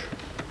the church.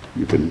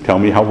 You can tell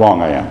me how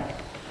wrong I am.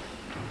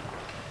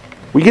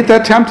 We get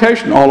that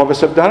temptation. All of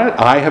us have done it.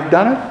 I have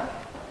done it.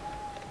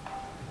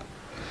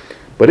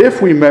 But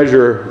if we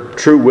measure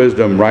true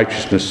wisdom,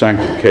 righteousness,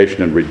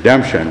 sanctification, and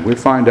redemption, we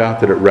find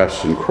out that it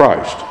rests in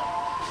Christ.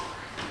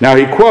 Now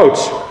he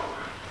quotes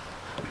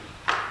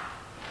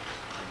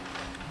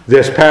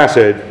this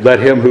passage, let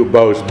him who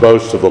boasts,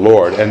 boasts of the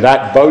Lord. And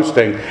that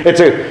boasting, it's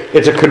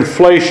a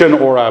conflation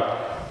or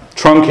a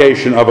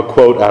truncation of a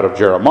quote out of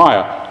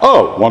Jeremiah.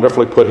 Oh,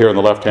 wonderfully put here in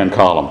the left-hand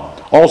column.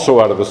 Also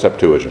out of the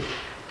Septuagint.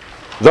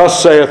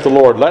 Thus saith the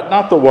Lord, let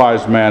not the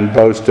wise man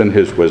boast in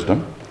his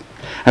wisdom,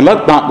 and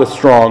let not the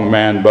strong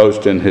man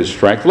boast in his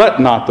strength. Let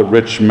not the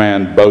rich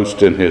man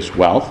boast in his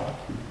wealth,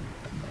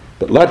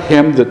 but let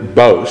him that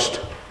boasts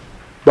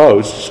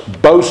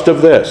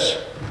of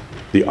this,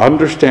 the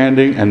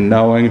understanding and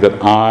knowing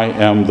that I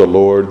am the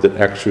Lord that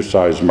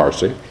exercise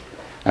mercy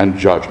and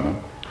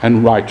judgment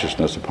and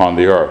righteousness upon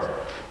the earth.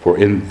 For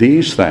in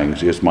these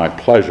things is my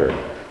pleasure,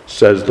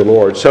 says the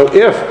Lord. So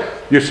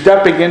if you're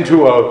stepping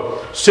into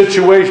a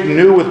situation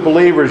new with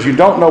believers, you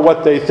don't know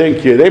what they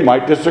think. They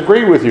might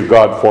disagree with you,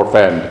 God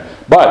forfend.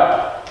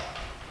 But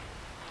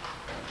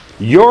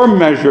you're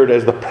measured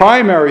as the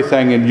primary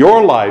thing in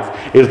your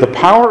life is the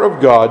power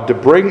of God to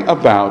bring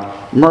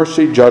about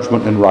mercy,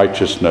 judgment, and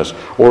righteousness.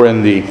 Or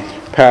in the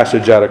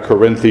passage out of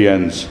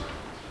Corinthians,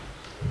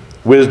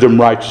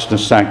 wisdom,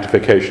 righteousness,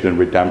 sanctification, and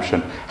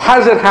redemption.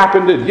 Has it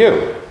happened in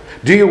you?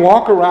 Do you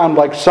walk around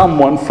like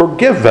someone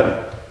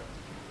forgiven?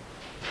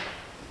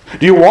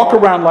 Do you walk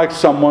around like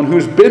someone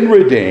who's been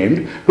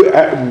redeemed?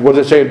 What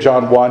does it say in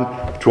John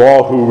 1? To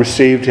all who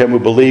received him, who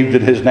believed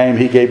in his name,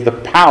 he gave the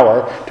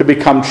power to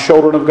become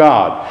children of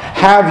God.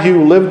 Have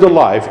you lived a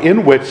life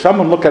in which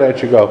someone look at it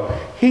and you go,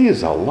 he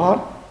is a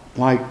lot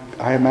like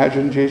I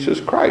imagine Jesus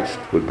Christ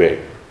would be?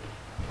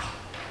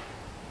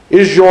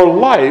 Is your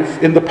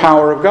life in the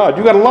power of God?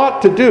 You've got a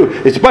lot to do.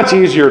 It's much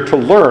easier to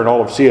learn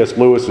all of C.S.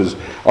 Lewis's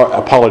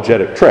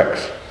apologetic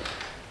tricks.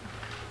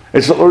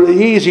 It's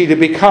easy to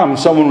become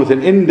someone with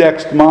an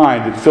indexed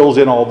mind that fills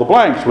in all the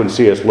blanks when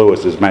C.S.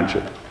 Lewis is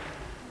mentioned.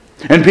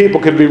 And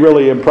people can be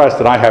really impressed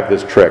that I have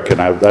this trick,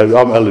 and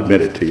I'll admit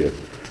it to you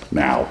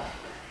now.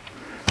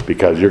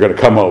 Because you're going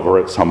to come over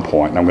at some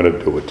point, and I'm going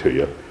to do it to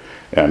you.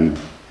 And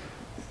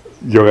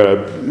you're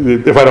going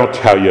to, if I don't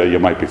tell you, you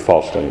might be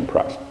falsely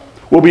impressed.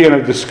 We'll be in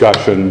a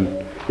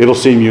discussion. It'll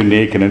seem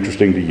unique and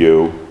interesting to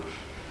you.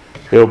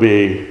 It'll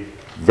be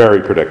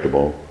very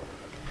predictable.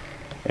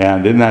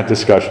 And in that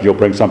discussion, you'll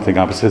bring something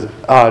up and says,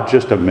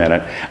 just a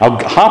minute. I'll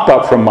hop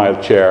up from my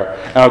chair,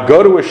 and I'll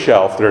go to a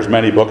shelf. There's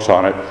many books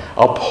on it.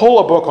 I'll pull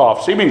a book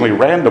off, seemingly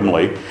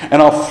randomly,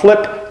 and I'll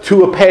flip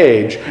to a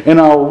page,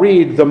 and I'll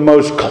read the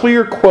most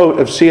clear quote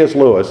of C.S.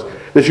 Lewis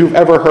that you've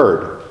ever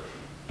heard.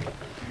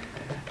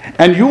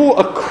 And you will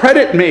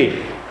accredit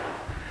me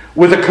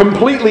with a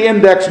completely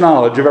indexed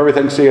knowledge of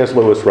everything C.S.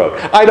 Lewis wrote.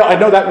 I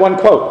know that one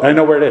quote. I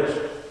know where it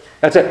is.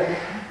 That's it.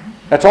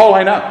 That's all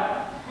I know.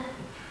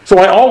 So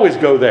I always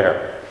go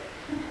there.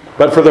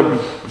 But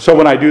so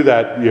when I do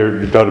that,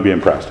 you're don't be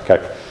impressed,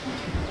 okay?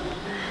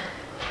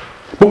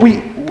 But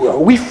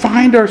we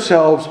find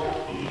ourselves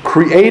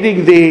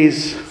creating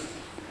these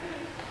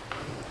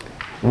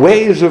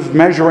ways of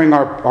measuring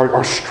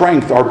our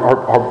strength,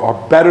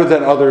 our better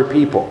than other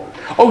people.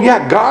 Oh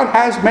yeah, God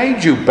has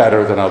made you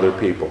better than other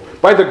people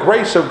by the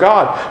grace of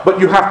God, but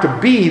you have to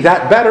be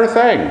that better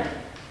thing.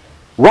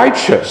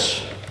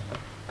 Righteous,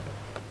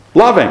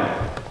 loving,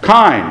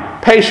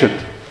 kind,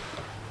 patient.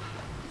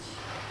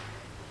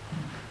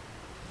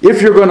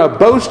 If you're going to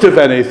boast of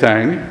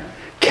anything,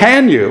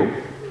 can you,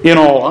 in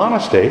all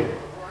honesty,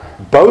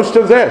 boast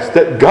of this,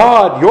 that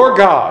God, your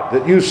God,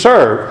 that you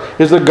serve,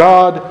 is the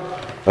God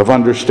of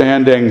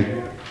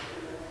understanding,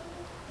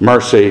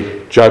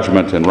 mercy,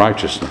 judgment, and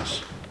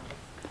righteousness?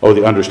 Oh,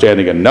 the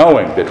understanding and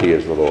knowing that He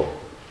is the Lord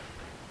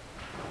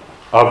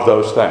of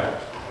those things.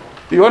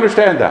 Do you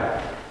understand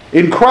that?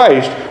 In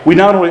Christ, we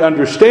not only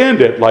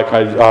understand it like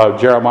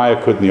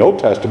Jeremiah could in the Old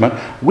Testament,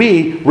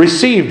 we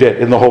received it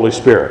in the Holy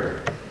Spirit.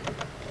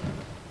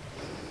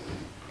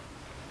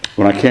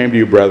 When I came to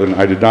you, brethren,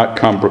 I did not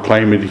come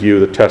proclaiming to you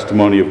the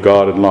testimony of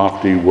God in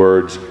lofty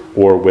words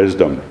or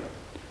wisdom.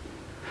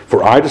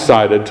 For I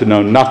decided to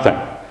know nothing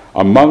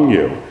among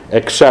you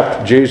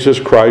except Jesus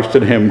Christ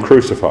and Him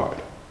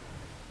crucified.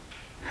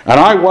 And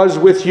I was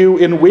with you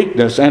in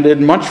weakness and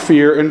in much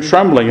fear and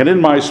trembling, and in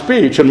my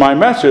speech and my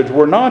message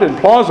were not in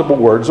plausible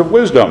words of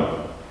wisdom.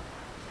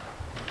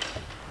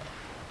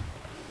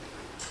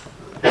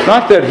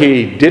 Not that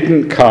He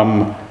didn't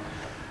come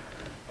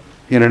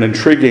in an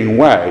intriguing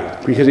way,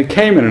 because He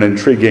came in an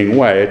intriguing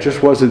way. It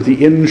just wasn't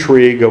the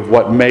intrigue of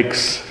what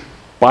makes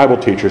Bible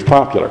teachers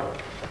popular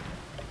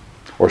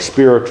or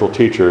spiritual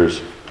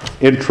teachers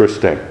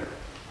interesting.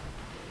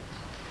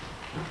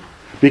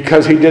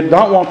 Because He did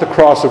not want the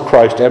cross of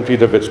Christ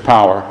emptied of its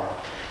power.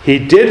 He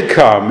did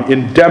come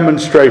in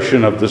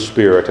demonstration of the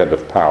Spirit and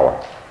of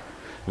power.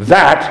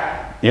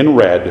 That, in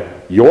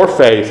red, your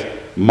faith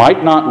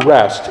might not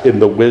rest in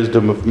the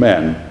wisdom of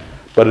men,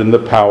 but in the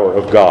power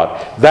of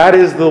God. That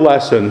is the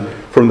lesson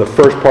from the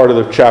first part of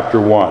the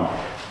chapter 1.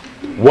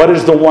 What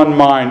is the one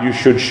mind you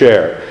should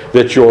share?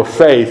 That your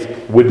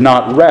faith would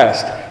not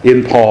rest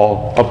in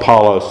Paul,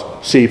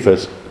 Apollos,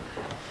 Cephas.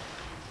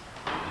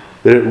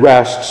 That it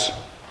rests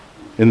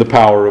in the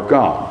power of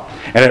God.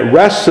 And it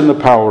rests in the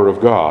power of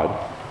God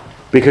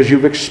because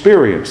you've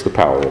experienced the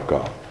power of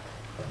God.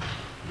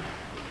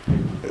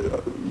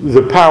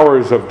 The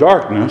powers of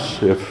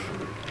darkness, if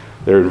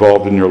they're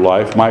involved in your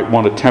life, might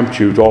want to tempt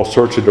you to all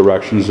sorts of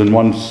directions. And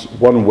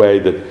one way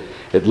that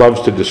it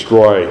loves to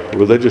destroy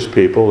religious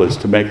people is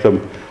to make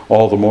them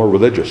all the more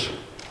religious.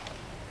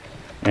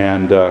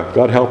 And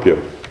God help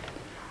you.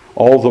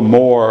 All the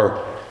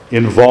more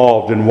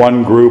involved in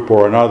one group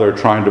or another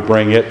trying to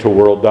bring it to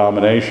world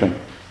domination.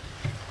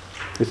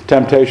 It's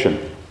temptation.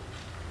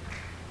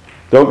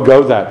 Don't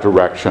go that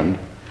direction.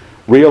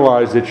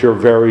 Realize that your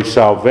very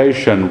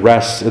salvation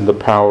rests in the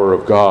power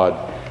of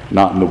God,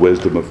 not in the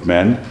wisdom of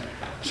men.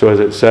 So as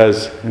it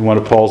says in one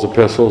of Paul's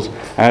epistles,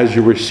 as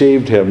you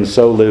received Him,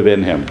 so live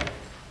in Him.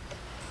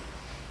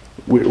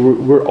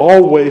 We're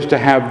always to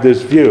have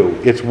this view.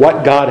 It's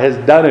what God has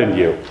done in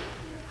you.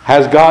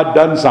 Has God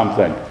done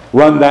something?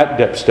 Run that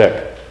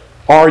dipstick.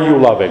 Are you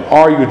loving?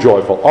 Are you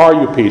joyful? Are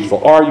you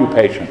peaceful? Are you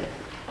patient?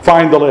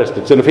 Find the list.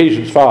 It's in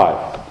Ephesians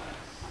 5.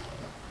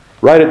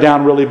 Write it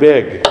down really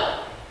big.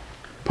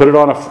 Put it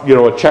on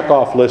a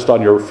check-off list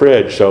on your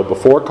fridge. So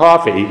before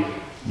coffee,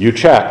 you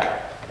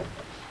check.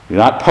 You're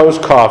not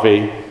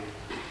post-coffee,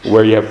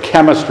 where you have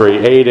chemistry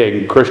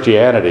aiding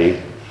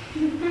Christianity,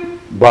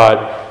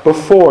 but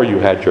before you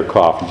had your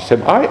coffee. You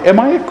said, am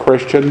I a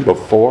Christian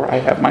before I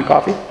have my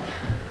coffee?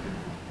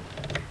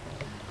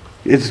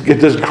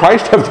 Does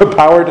Christ have the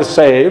power to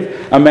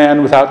save a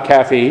man without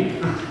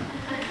caffeine?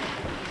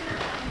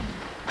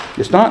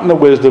 It's not in the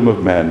wisdom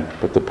of men,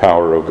 but the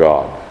power of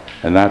God.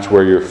 And that's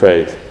where your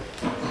faith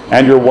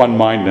and your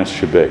one-mindedness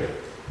should be.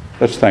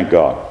 Let's thank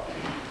God.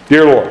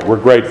 Dear Lord, we're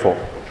grateful.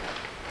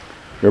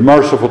 You're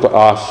merciful to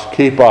us.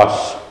 Keep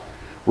us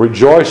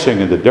rejoicing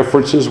in the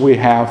differences we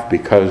have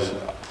because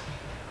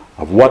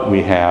of what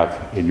we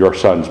have in your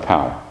Son's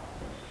power.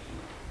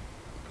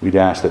 We'd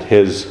ask that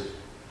His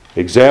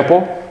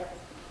example,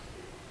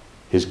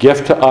 His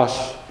gift to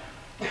us,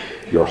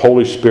 your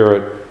Holy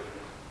Spirit,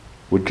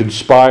 would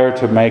conspire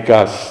to make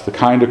us the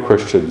kind of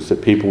Christians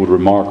that people would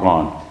remark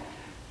on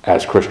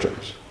as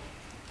Christians.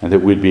 And that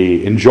we'd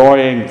be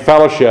enjoying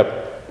fellowship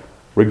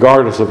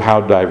regardless of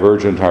how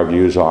divergent our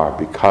views are,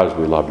 because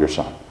we love your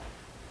Son.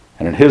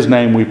 And in His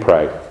name we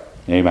pray.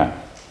 Amen.